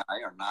FBI,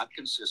 are not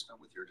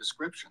consistent with your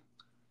description.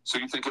 So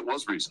you think it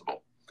was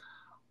reasonable?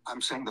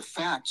 I'm saying the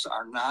facts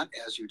are not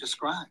as you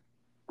described.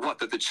 What,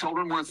 that the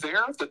children weren't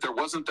there? That there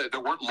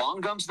weren't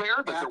long guns there?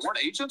 That there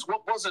weren't agents?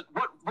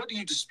 What do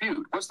you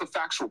dispute? What's the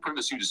factual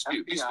premise you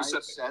dispute? Be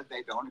specific. Said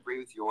they don't agree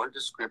with your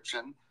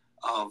description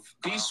of...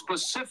 Be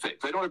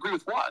specific. They don't agree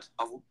with what?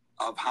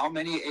 Of how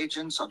many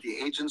agents, of the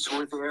agents who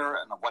were there,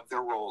 and of what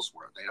their roles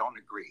were. They don't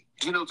agree.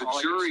 You know, the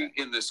jury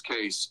in this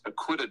case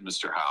acquitted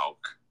Mr.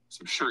 Houck.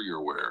 So I'm sure you're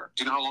aware.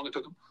 Do you know how long it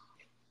took him?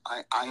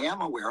 I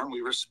am aware, and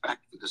we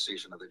respect the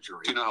decision of the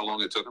jury. Do you know how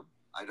long it took him?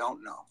 I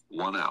don't know.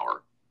 1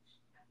 hour.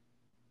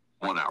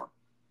 1 hour.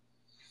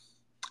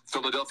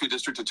 Philadelphia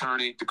District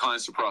Attorney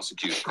declines to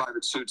prosecute.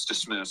 Private suits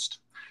dismissed.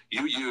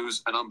 You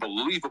use an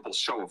unbelievable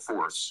show of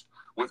force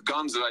with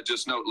guns that I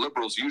just note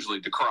liberals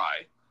usually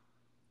decry.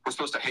 We're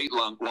supposed to hate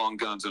long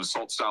guns and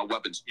assault-style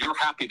weapons. You're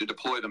happy to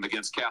deploy them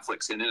against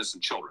Catholics and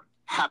innocent children.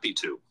 Happy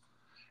to.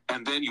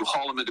 And then you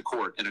haul him into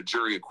court and a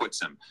jury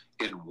acquits him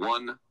in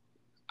 1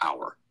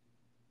 hour.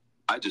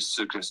 I just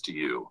suggest to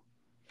you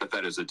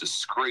that is a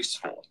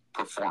disgraceful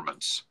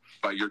performance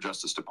by your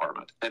Justice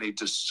Department and a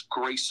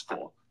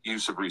disgraceful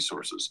use of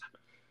resources.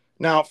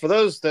 Now, for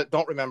those that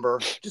don't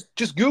remember,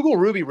 just Google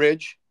Ruby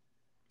Ridge,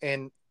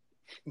 and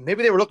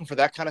maybe they were looking for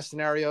that kind of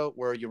scenario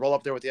where you roll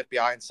up there with the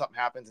FBI and something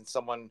happens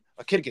and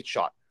a kid gets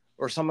shot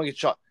or someone gets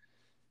shot.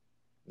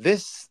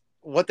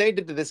 What they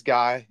did to this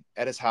guy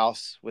at his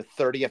house with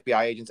 30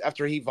 FBI agents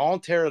after he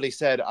voluntarily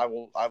said, I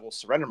will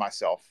surrender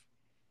myself,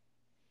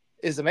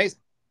 is amazing.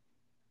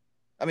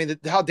 I mean,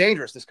 how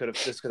dangerous this could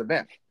have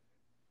been.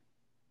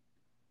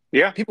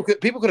 Yeah. People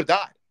could have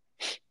died.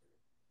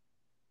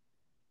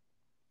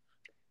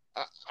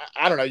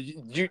 I don't know.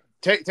 You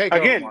take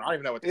again. over. I don't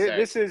even know what to say.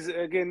 This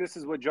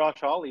is what Josh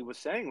Hawley was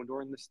saying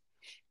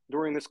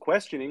during this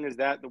questioning, is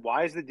that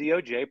why is the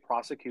DOJ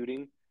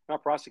persecuting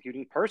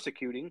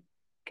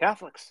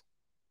Catholics?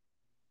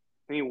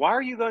 I mean, why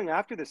are you going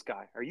after this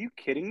guy? Are you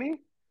kidding me?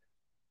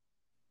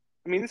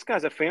 I mean, this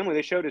guy's a family.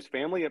 They showed his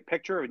family a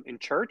picture in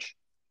church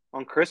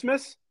on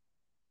Christmas.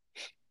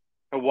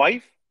 A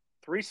wife,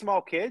 3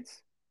 small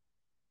kids,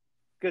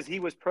 because he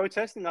was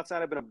protesting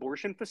outside of an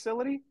abortion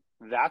facility.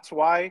 That's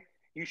why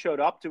you showed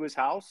up to his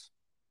house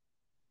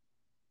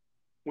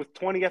with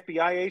 20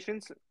 FBI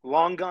agents,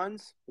 long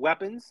guns,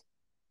 weapons.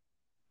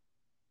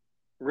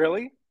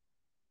 Really?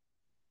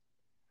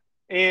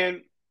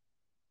 And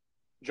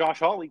Josh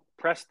Hawley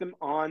pressed him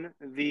on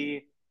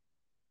the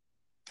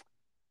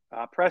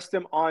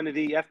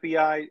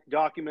FBI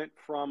document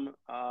from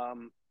I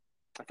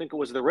think it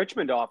was the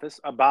Richmond office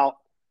about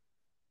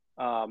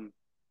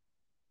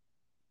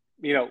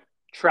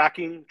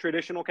tracking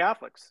traditional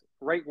Catholics,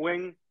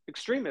 right-wing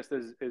extremists,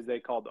 as they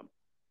called them.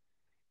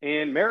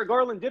 And Merrick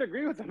Garland did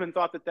agree with him and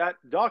thought that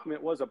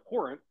document was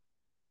abhorrent.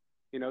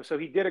 So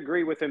he did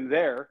agree with him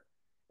there.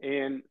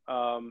 And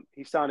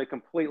he sounded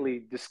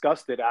completely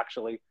disgusted,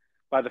 actually,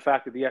 by the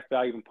fact that the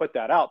FBI even put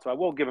that out. So I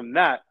will give him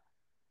that.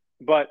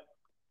 But,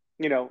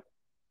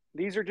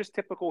 these are just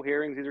typical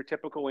hearings. These are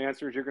typical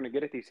answers you're going to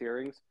get at these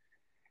hearings.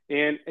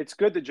 And it's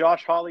good that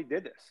Josh Hawley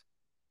did this.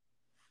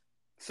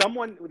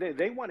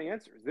 They want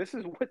answers. This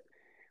is what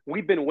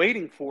we've been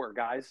waiting for,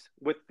 guys,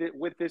 with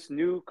this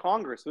new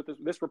Congress, with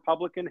this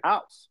Republican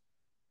House,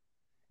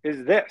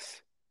 is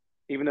this,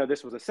 even though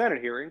this was a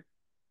Senate hearing.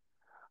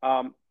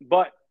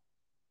 But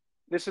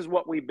this is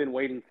what we've been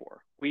waiting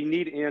for. We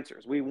need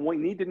answers. We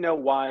need to know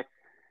why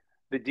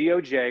the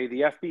DOJ,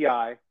 the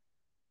FBI,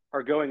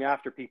 are going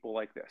after people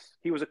like this.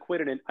 He was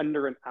acquitted in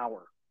under an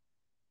hour,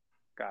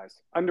 guys,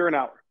 under an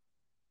hour.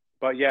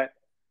 But yet,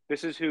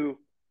 this is who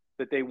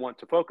that they want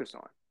to focus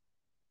on.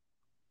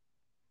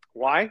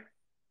 Why?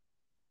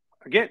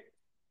 Again,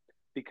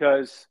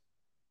 because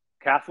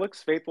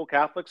Catholics, faithful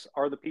Catholics,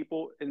 are the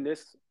people in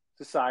this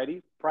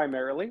society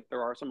primarily,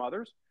 there are some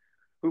others,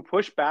 who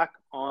push back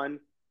on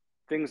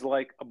things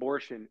like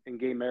abortion and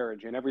gay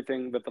marriage and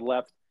everything that the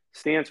left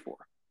stands for.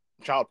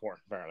 Child porn,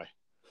 apparently.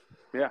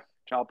 Yeah,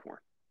 child porn.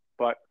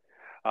 But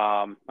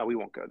we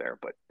won't go there,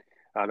 but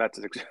that's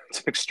an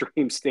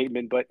extreme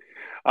statement. But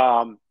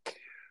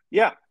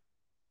yeah,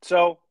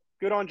 so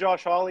good on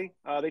Josh Hawley.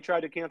 They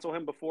tried to cancel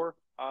him before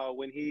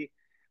when he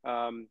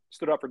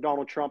stood up for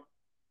Donald Trump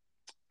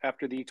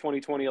after the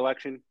 2020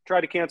 election.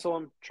 Tried to cancel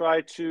him,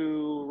 tried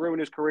to ruin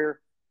his career,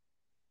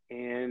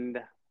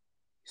 and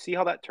see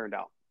how that turned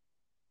out.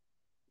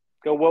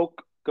 Go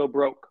woke, go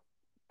broke.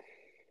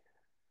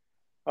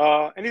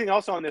 Anything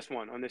else on this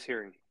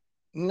hearing?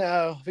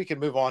 No, we could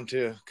move on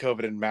to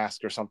COVID and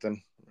mask or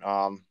something.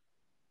 Talk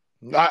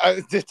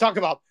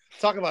about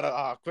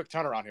a quick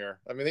turnaround here.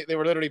 I mean, they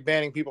were literally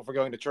banning people for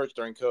going to church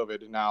during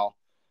COVID, and now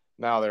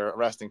they're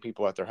arresting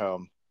people at their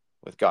home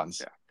with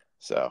guns. Yeah.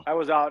 So I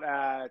was out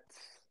at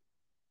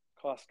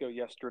Costco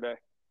yesterday,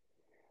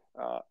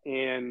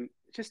 and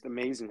it's just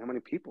amazing how many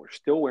people are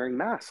still wearing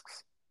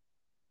masks.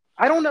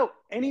 I don't know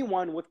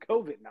anyone with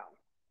COVID now.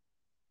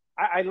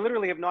 I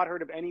literally have not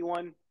heard of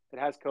anyone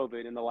that has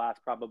COVID in the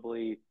last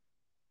probably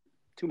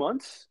 2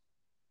 months.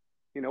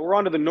 We're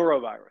on to the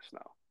norovirus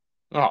now.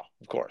 Oh,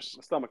 of course.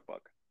 The stomach bug.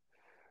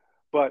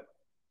 But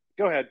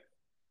go ahead.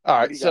 All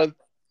right. So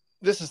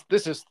this is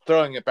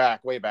throwing it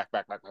way back.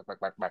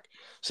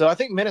 So I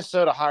think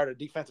Minnesota hired a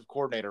defensive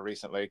coordinator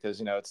recently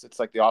because, it's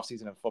like the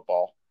offseason in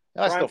football.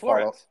 And Brian I still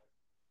Flores. follow.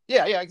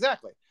 Yeah,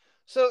 exactly.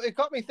 So it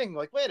got me thinking,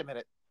 like, wait a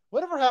minute.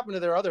 Whatever happened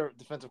to their other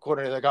defensive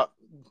coordinator that got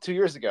 2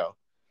 years ago?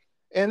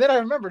 And then I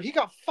remembered he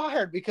got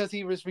fired because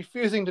he was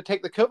refusing to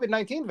take the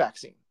COVID-19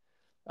 vaccine.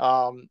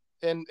 And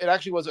it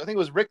actually was, I think it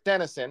was Rick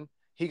Dennison.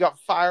 He got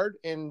fired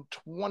in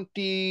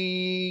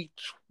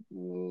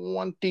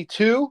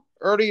 2022,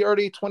 early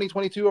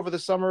 2022, over the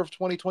summer of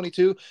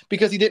 2022,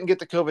 because he didn't get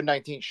the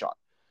COVID-19 shot.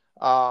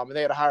 And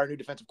they had to hire a new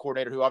defensive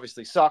coordinator who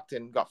obviously sucked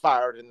and got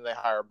fired, and they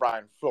hired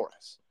Brian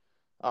Flores.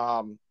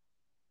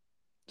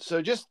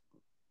 So just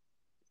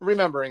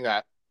remembering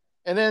that.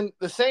 And then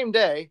the same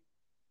day,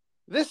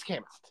 this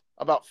came out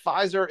about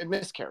Pfizer and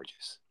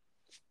miscarriages.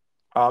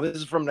 This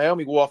is from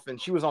Naomi Wolf, and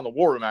she was on the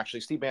War Room,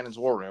 actually, Steve Bannon's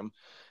War Room.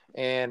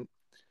 And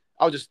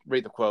I'll just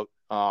read the quote.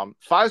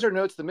 Pfizer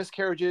notes the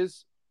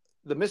miscarriages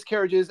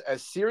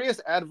as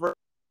serious adverse,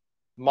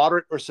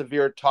 moderate, or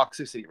severe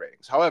toxicity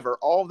ratings. However,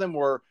 all of them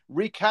were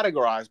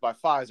recategorized by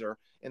Pfizer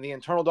in the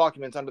internal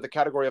documents under the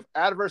category of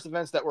adverse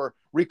events that were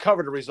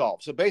recovered or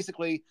resolved. So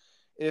basically,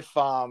 if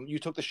you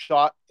took the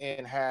shot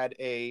and had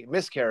a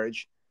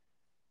miscarriage,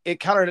 it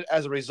counted it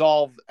as a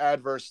resolved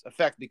adverse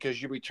effect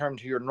because you returned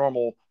to your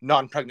normal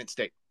non-pregnant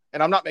state.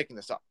 And I'm not making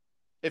this up.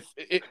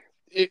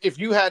 If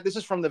you had, this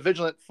is from the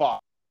Vigilant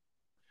Fog,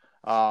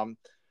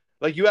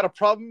 like you had a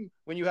problem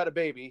when you had a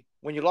baby,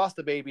 when you lost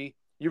the baby,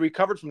 you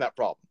recovered from that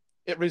problem.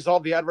 It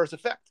resolved the adverse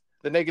effect,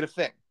 the negative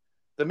thing.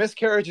 The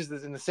miscarriage is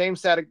in the same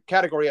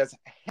category as,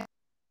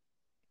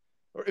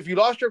 or if you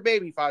lost your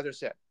baby, Pfizer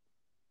said,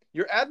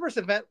 your adverse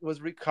event was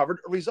recovered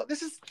or resolved.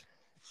 This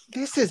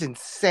is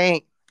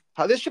insane.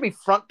 How this should be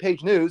front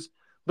page news,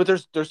 but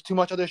there's too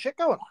much other shit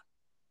going on.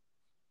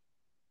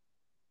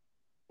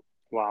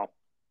 Wow.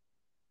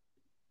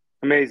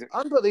 Amazing.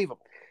 Unbelievable.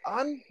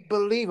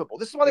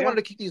 This is why they wanted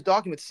to keep these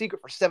documents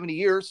secret for 70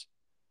 years.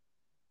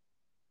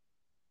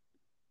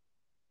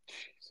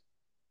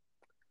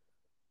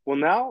 Well,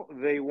 now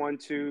they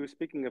want to,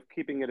 speaking of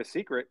keeping it a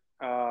secret,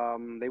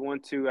 they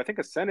want to, I think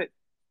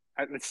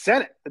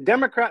the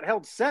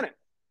Democrat-held Senate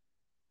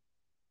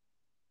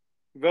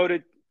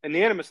voted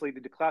unanimously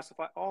to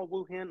declassify all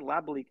Wuhan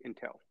lab leak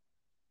intel.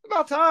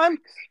 About time.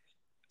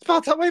 It's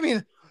about time. What do you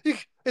mean?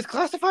 It's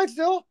classified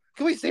still?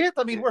 Can we see it?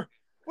 I mean,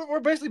 we're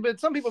basically been,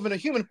 some people have been a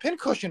human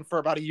pincushion for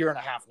about a year and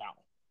a half now.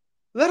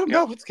 Let them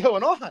know what's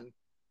going on.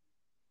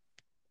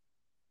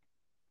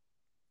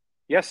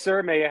 Yes,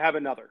 sir. May I have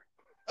another?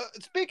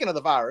 Speaking of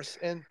the virus,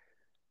 and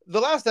the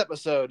last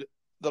episode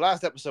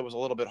was a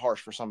little bit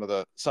harsh for some of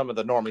the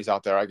normies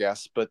out there, I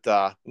guess. But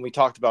when we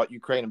talked about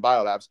Ukraine and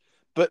biolabs,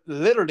 but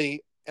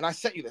literally, and I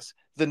sent you this,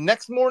 the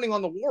next morning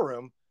on the War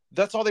Room,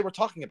 that's all they were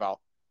talking about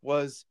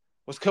was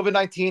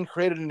COVID-19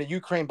 created in a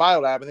Ukraine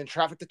biolab and then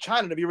trafficked to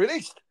China to be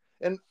released.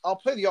 And I'll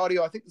play the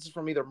audio. I think this is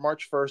from either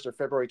March 1st or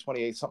February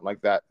 28th, something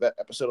like that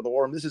episode of the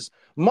War Room. This is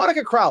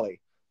Monica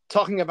Crowley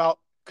talking about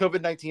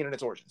COVID-19 and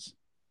its origins.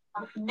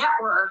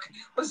 Network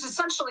was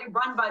essentially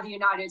run by the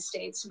United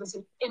States. It was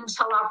an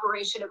intel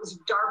operation. It was a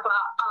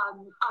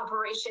DARPA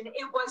operation.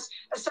 It was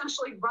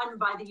essentially run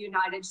by the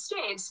United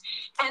States.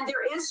 And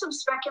there is some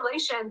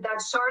speculation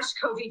that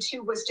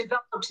SARS-CoV-2 was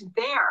developed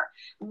there,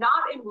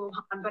 not in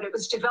Wuhan, but it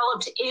was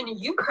developed in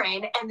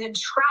Ukraine and then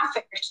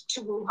trafficked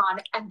to Wuhan.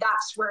 And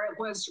that's where it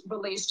was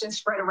released and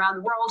spread around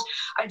the world.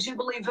 I do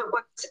believe it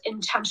was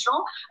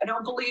intentional. I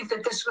don't believe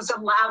that this was a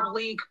lab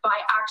leak by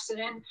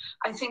accident.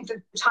 I think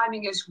that the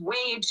timing is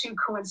way too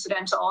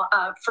coincidental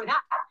for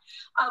that.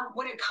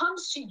 When it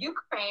comes to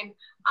Ukraine,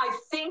 I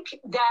think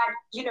that,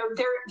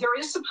 there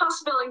is a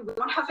possibility. We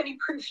don't have any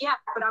proof yet,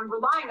 but I'm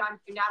relying on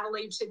you,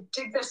 Natalie, to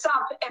dig this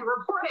up and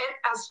report it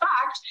as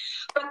fact.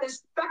 But the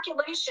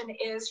speculation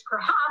is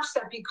perhaps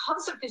that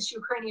because of this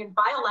Ukrainian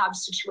biolab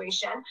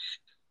situation,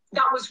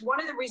 that was one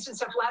of the reasons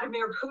that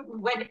Vladimir Putin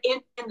went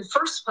in the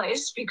first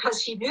place,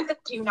 because he knew that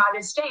the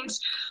United States,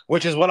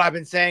 which is what I've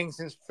been saying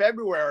since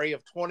February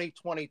of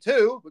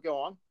 2022. We go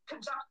on.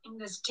 Conducting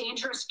this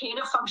dangerous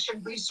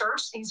gain-of-function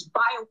research, these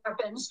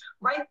bioweapons,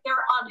 right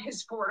there on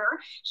his border.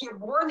 He had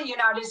warned the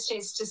United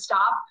States to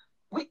stop.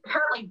 We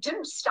apparently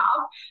didn't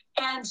stop,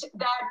 and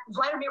that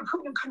Vladimir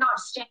Putin could not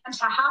stand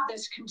to have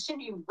this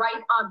continue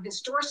right on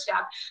his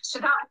doorstep. So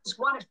that was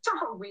one of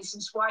several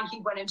reasons why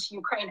he went into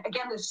Ukraine.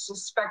 Again, this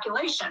is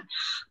speculation.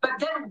 But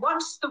then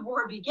once the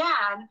war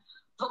began,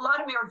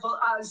 Volodymyr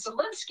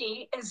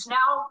Zelensky is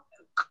now,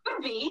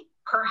 could be,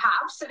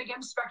 perhaps, and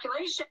again,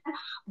 speculation,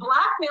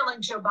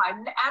 blackmailing Joe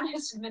Biden and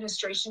his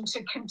administration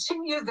to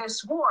continue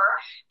this war,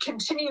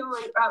 continue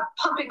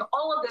pumping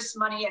all of this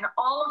money and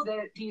all of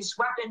these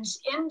weapons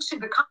into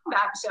the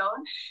combat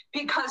zone,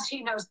 because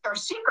he knows our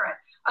secret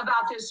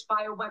about this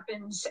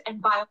bioweapons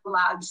and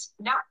biolabs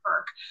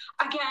network.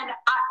 Again,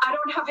 I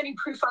don't have any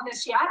proof on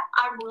this yet.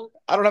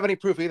 I don't have any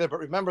proof either, but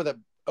remember that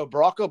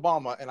Barack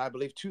Obama, and I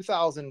believe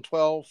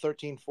 2012,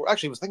 13, 14,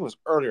 actually, I think it was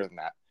earlier than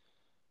that,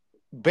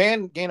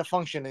 banned gain of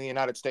function in the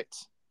United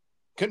States.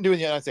 Couldn't do it in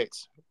the United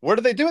States. Where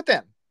did they do it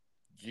then?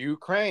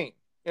 Ukraine.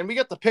 And we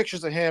get the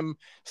pictures of him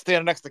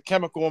standing next to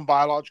chemical and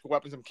biological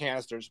weapons and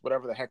canisters,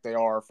 whatever the heck they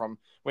are, from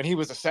when he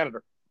was a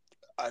senator,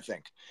 I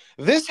think.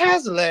 This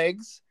has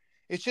legs.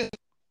 It's just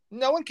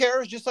no one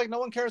cares, just like no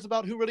one cares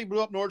about who really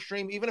blew up Nord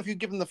Stream. Even if you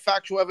give them the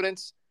factual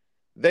evidence,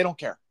 they don't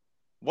care.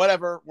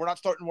 Whatever. We're not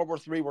starting World War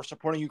III. We're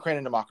supporting Ukraine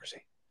and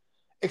democracy.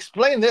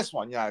 Explain this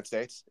one, United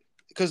States.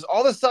 Because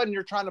all of a sudden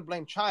you're trying to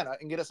blame China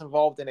and get us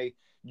involved in a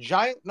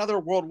giant another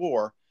world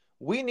war.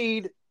 We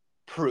need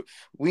proof.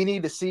 We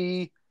need to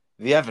see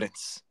the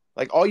evidence.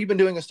 Like, all you've been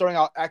doing is throwing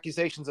out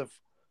accusations of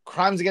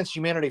crimes against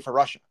humanity for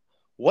Russia.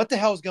 What the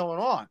hell is going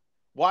on?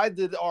 Why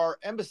did our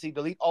embassy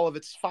delete all of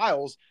its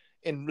files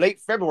in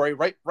late February,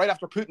 right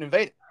after Putin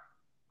invaded?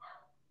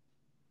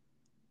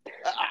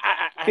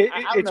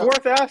 It's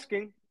worth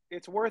asking.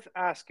 It's worth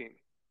asking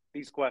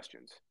these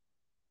questions.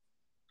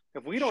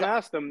 If we don't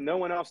ask them, no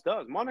one else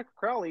does. Monica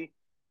Crowley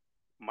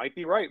might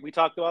be right. We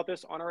talked about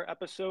this on our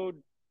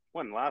episode,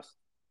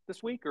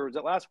 this week, or was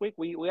it last week?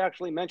 We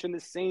actually mentioned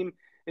the same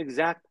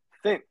exact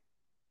thing.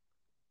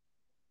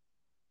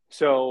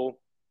 So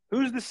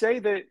who's to say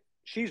that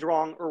she's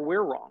wrong or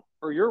we're wrong?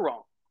 or you're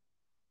wrong.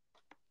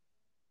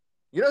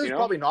 You know who's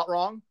probably not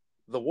wrong?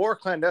 The War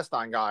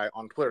Clandestine guy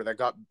on Twitter that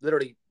got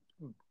literally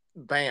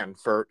banned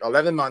for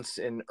 11 months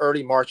in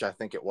early March, I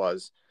think it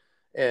was.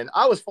 And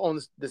I was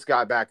following this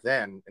guy back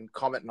then and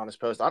commenting on his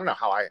post. I don't know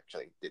how I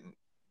actually didn't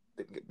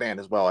get banned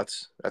as well.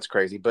 That's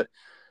crazy. But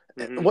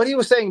what he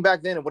was saying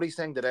back then and what he's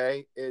saying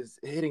today is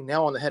hitting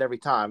nail on the head every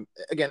time.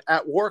 Again,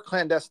 at War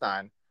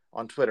Clandestine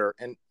on Twitter.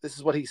 And this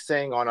is what he's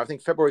saying on, I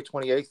think, February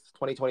 28th,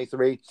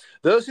 2023.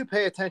 Those who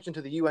pay attention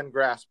to the UN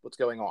grasp what's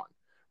going on.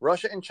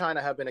 Russia and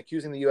China have been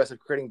accusing the U.S. of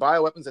creating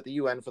bioweapons at the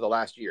UN for the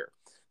last year.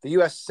 The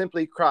U.S.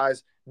 simply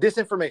cries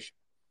disinformation.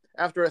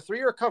 After a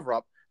 3-year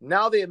cover-up,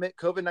 now they admit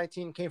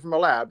COVID-19 came from a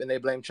lab and they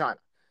blame China.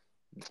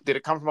 Did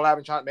it come from a lab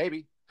in China?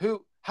 Maybe.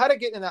 Who? How did it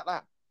get in that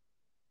lab?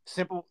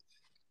 Simple.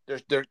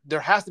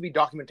 There has to be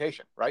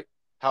documentation, right?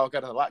 How it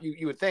got in the lab.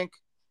 You would think,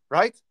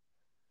 right?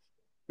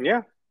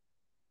 Yeah.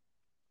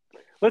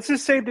 Let's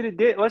just say that it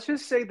did. Let's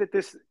just say that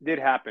this did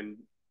happen.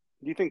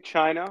 Do you think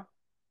China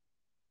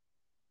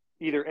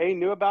either A,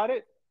 knew about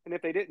it, and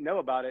if they didn't know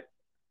about it,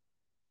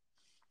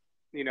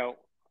 you know,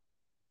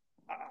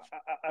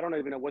 I don't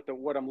even know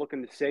what I'm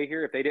looking to say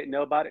here. If they didn't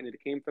know about it and it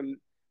came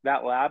from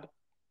that lab.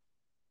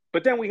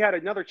 But then we had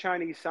another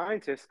Chinese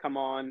scientist come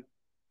on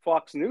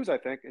Fox News, I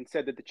think, and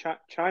said that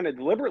China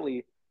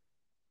deliberately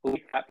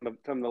leaked that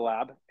from the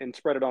lab and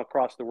spread it all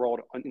across the world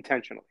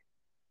intentionally.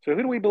 So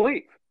who do we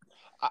believe?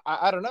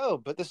 I don't know,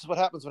 but this is what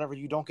happens whenever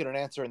you don't get an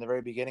answer in the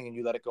very beginning and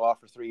you let it go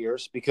off for 3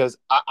 years, because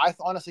I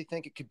honestly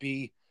think it could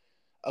be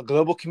a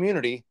global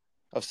community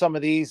of some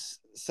of these,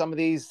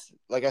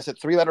 like I said,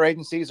 3-letter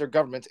agencies or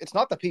governments. It's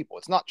not the people.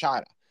 It's not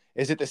China.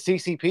 Is it the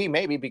CCP?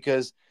 Maybe,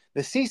 because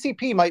the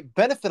CCP might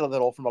benefit a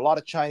little from a lot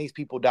of Chinese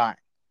people dying.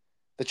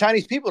 The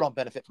Chinese people don't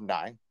benefit from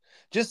dying.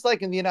 Just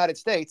like in the United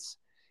States,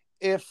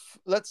 if,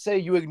 let's say,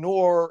 you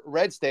ignore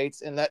red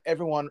states and let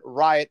everyone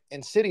riot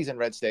in cities in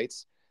red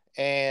states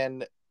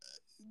and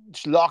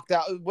locked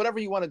out, whatever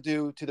you want to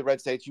do to the red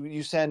states,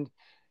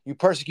 you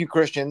persecute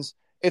Christians.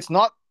 It's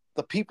not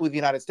the people of the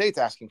United States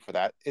asking for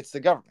that. It's the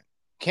government.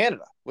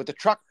 Canada with the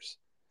truckers.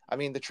 I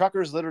mean, the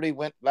truckers literally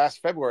went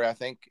last February, I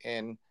think,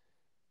 and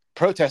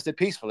protested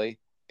peacefully,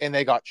 and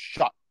they got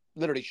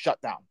literally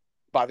shut down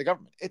by the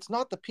government. It's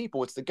not the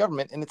people, it's the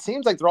government. And it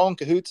seems like they're all in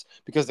cahoots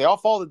because they all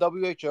follow the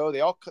WHO.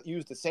 They all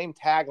use the same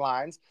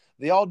taglines.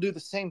 They all do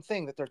the same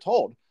thing that they're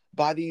told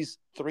by these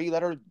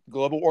 3-letter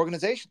global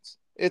organizations.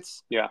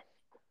 It's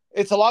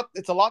a lot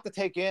to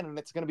take in, and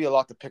it's going to be a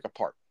lot to pick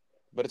apart.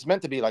 But it's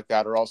meant to be like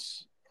that, or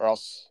else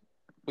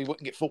we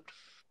wouldn't get fooled.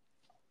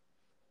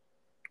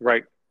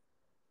 Right.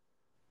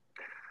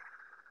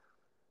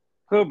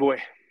 Oh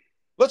boy.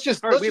 Let's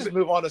just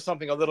move on to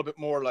something a little bit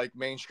more like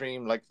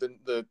mainstream, like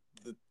the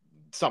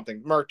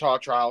something Murtaugh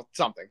trial,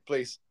 something,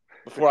 please,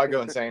 before I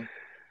go insane.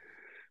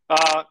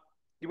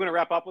 You want to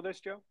wrap up with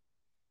this, Joe?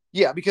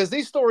 Yeah, because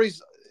these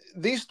stories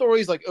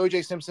like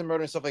O.J. Simpson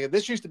murder and stuff like that,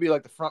 this used to be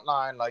like the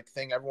frontline like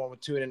thing everyone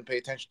would tune in and pay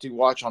attention to,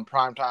 watch on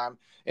prime time.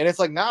 And it's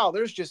like now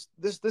there's just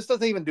this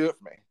doesn't even do it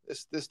for me.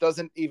 This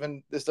doesn't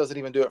even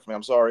do it for me.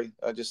 I'm sorry.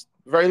 Just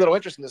very little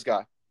interest in this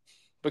guy.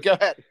 But go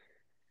ahead.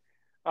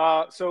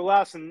 So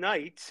last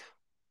night,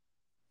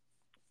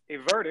 a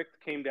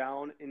verdict came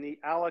down in the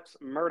Alex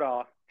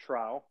Murdaugh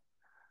trial.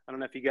 I don't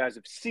know if you guys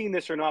have seen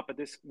this or not, but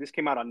this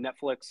came out on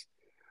Netflix.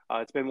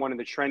 It's been one of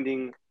the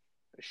trending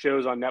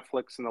shows on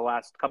Netflix in the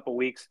last couple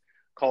weeks,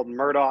 called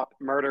Murdaugh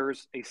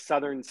Murders, a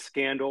Southern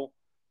Scandal.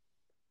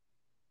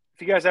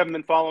 If you guys haven't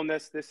been following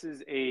this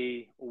is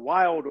a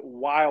wild,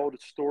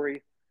 wild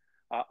story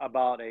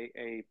about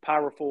a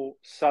powerful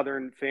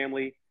Southern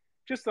family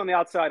just on the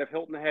outside of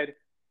Hilton Head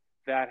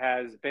that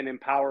has been in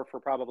power for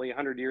probably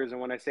 100 years. And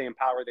when I say in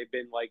power, they've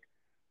been like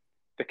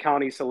the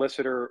county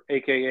solicitor,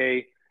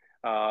 aka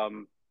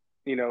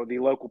the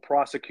local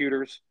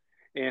prosecutors,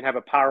 and have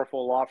a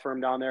powerful law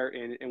firm down there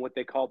in what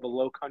they call the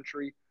Low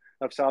Country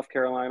of South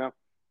Carolina.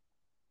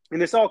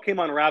 And this all came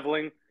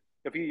unraveling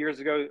a few years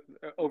ago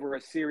over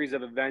a series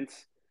of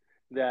events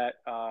that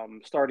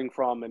starting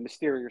from a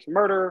mysterious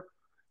murder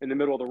in the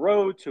middle of the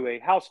road to a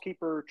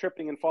housekeeper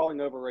tripping and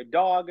falling over a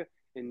dog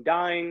and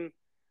dying,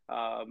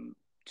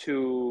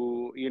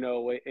 to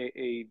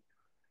a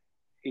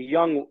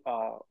young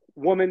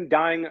woman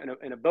dying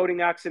in a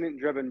boating accident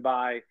driven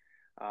by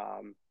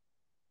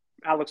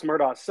Alex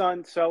Murdaugh's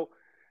son. So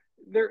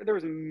there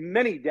was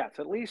many deaths,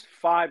 at least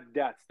 5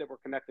 deaths that were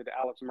connected to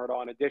Alex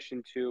Murdaugh, in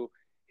addition to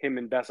him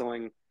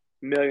embezzling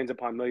millions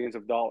upon millions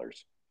of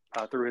dollars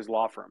through his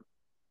law firm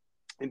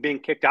and being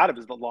kicked out of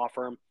his law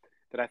firm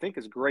that I think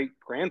his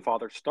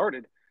great-grandfather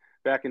started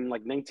back in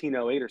like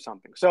 1908 or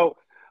something. So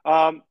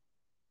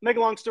make a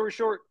long story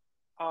short,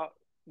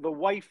 the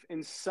wife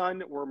and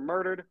son were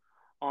murdered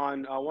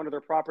on one of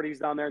their properties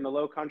down there in the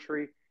Low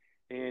Country,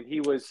 and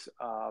he was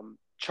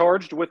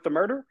charged with the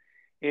murder.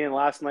 And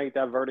last night,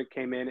 that verdict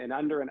came in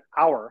under an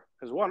hour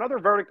as well. Another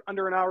verdict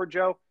under an hour,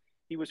 Joe.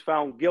 He was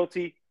found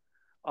guilty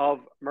of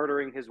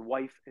murdering his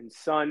wife and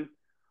son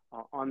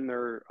on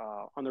their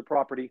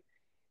property,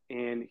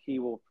 and he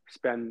will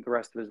spend the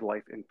rest of his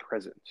life in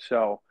prison.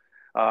 So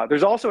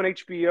There's also an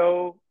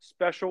HBO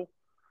special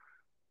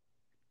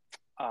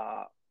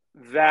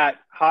that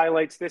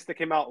highlights this that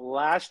came out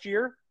last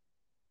year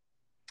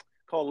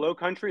called Low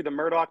Country, the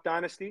Murdoch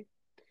Dynasty.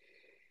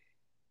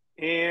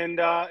 And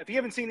if you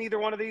haven't seen either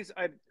one of these,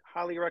 I'd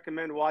highly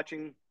recommend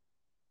watching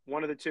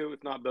one of the two,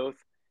 if not both,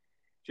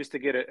 just to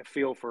get a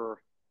feel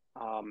for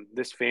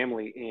this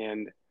family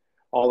and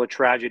all the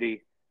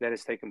tragedy that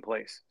has taken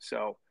place.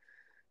 So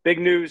big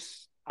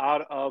news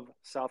out of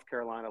South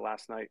Carolina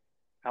last night.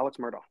 Alex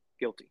Murdaugh,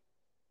 guilty.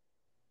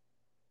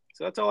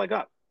 So that's all I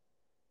got.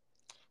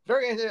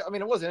 I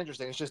mean, it wasn't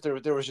interesting. It's just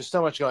there was just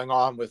so much going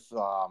on with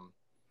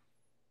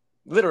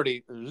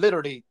literally,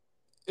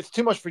 it's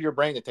too much for your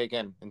brain to take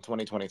in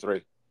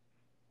 2023.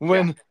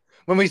 When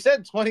we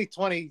said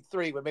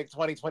 2023 would make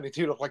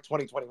 2022 look like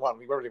 2021,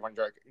 we really weren't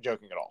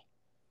joking at all.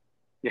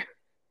 Yeah.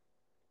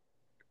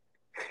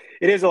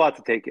 It is a lot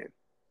to take in.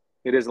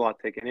 It is a lot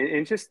to take in.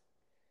 And just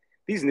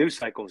these news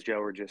cycles, Joe,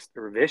 are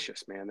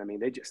vicious, man. I mean,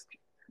 they're just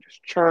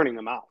churning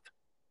them out.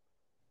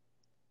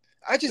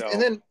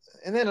 And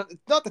then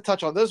not to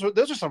touch on those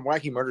are some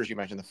wacky murders you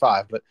mentioned, the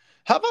 5, but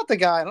how about the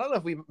guy, I don't know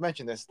if we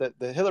mentioned this, that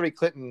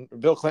the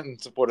Bill Clinton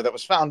supporter that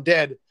was found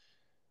dead.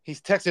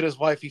 He's texted his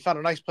wife, he found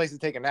a nice place to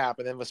take a nap,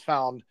 and then was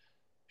found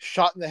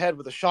shot in the head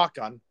with a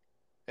shotgun.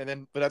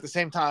 But at the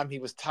same time, he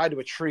was tied to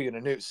a tree in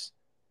a noose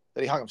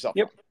that he hung himself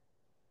on.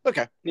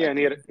 Okay. Yeah, and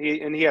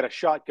he had a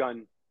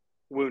shotgun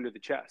wound to the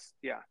chest.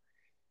 Yeah.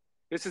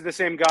 This is the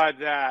same guy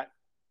that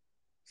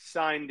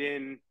signed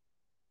in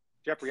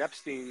Jeffrey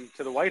Epstein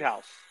to the White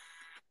House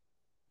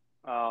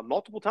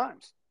multiple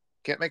times.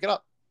 Can't make it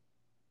up.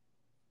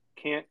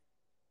 Can't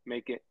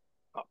make it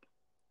up.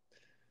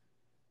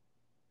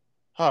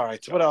 All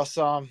right. So what else?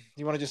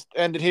 You want to just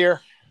end it here?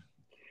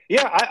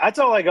 Yeah, that's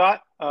all I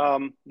got.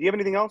 Do you have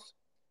anything else?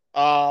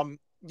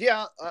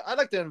 Yeah, I'd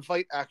like to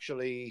invite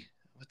actually.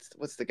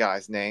 What's the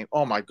guy's name?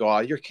 Oh my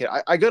God, you're kidding!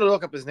 I got to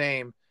look up his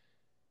name.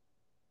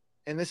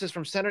 And this is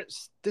from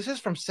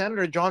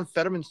Senator John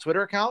Fetterman's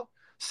Twitter account.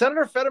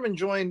 Senator Fetterman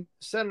joined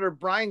Senator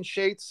Brian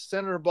Shates,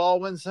 Senator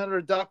Baldwin,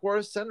 Senator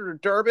Duckworth, Senator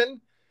Durbin,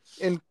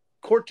 and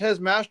Cortez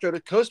Masto to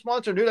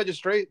co-sponsor new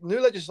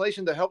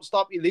legislation to help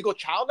stop illegal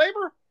child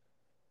labor.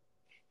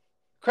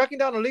 Cracking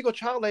down on illegal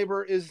child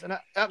labor is an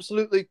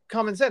absolutely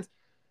common sense.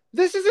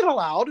 This isn't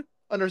allowed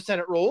under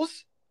Senate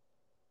rules.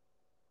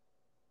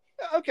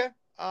 Okay.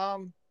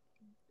 I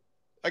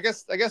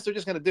guess they're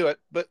just going to do it.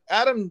 But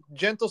Adam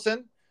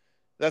Gentleson,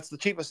 that's the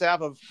chief of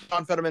staff of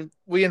John Fetterman,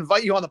 we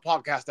invite you on the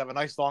podcast to have a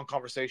nice long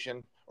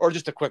conversation or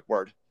just a quick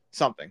word,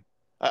 something.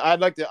 I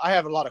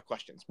have a lot of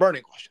questions,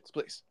 burning questions,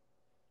 please.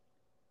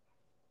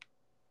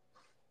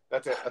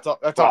 That's it. That's all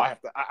I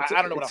have to.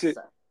 I don't know what else to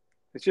say.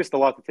 It's just a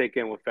lot to take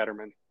in with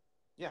Fetterman.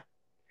 Yeah.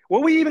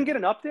 Will we even get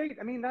an update?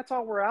 I mean, that's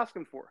all we're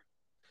asking for.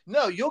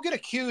 No, you'll get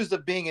accused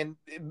of being in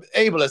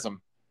ableism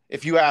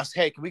if you ask,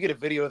 hey, can we get a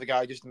video of the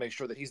guy just to make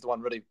sure that he's the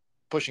one really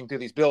pushing through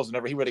these bills?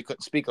 Whenever he really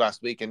couldn't speak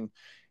last week and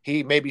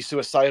he may be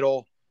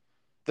suicidal.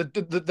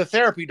 The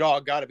therapy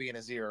dog got to be in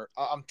his ear.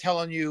 I'm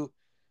telling you,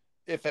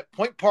 if at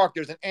Point Park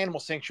there's an animal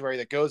sanctuary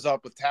that goes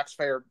up with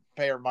taxpayer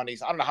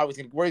monies, I don't know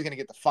where he's going to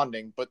get the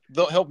funding, but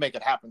he'll make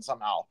it happen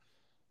somehow.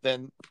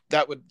 Then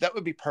that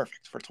would be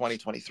perfect for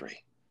 2023.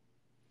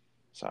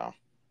 So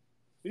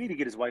we need to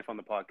get his wife on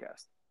the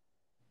podcast.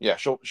 Yeah,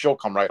 she'll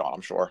come right on,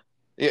 I'm sure.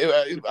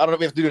 I don't know if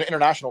we have to do an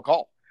international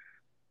call.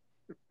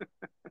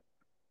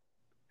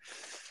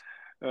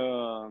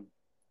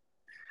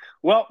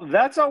 Well,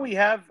 that's all we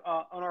have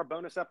on our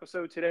bonus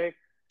episode today.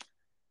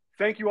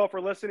 Thank you all for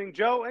listening.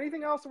 Joe,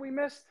 anything else that we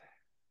missed?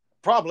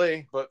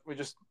 Probably, but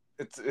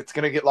it's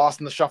going to get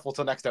lost in the shuffle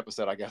till next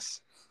episode, I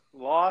guess.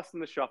 Lost in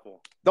the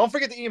shuffle. Don't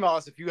forget to email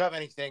us if you have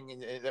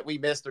anything that we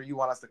missed or you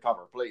want us to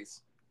cover,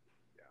 please.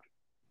 Yeah.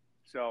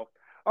 So,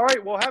 all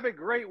right, well, have a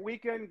great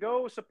weekend.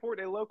 Go support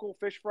a local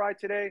fish fry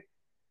today.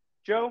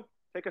 Joe,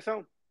 take us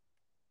home.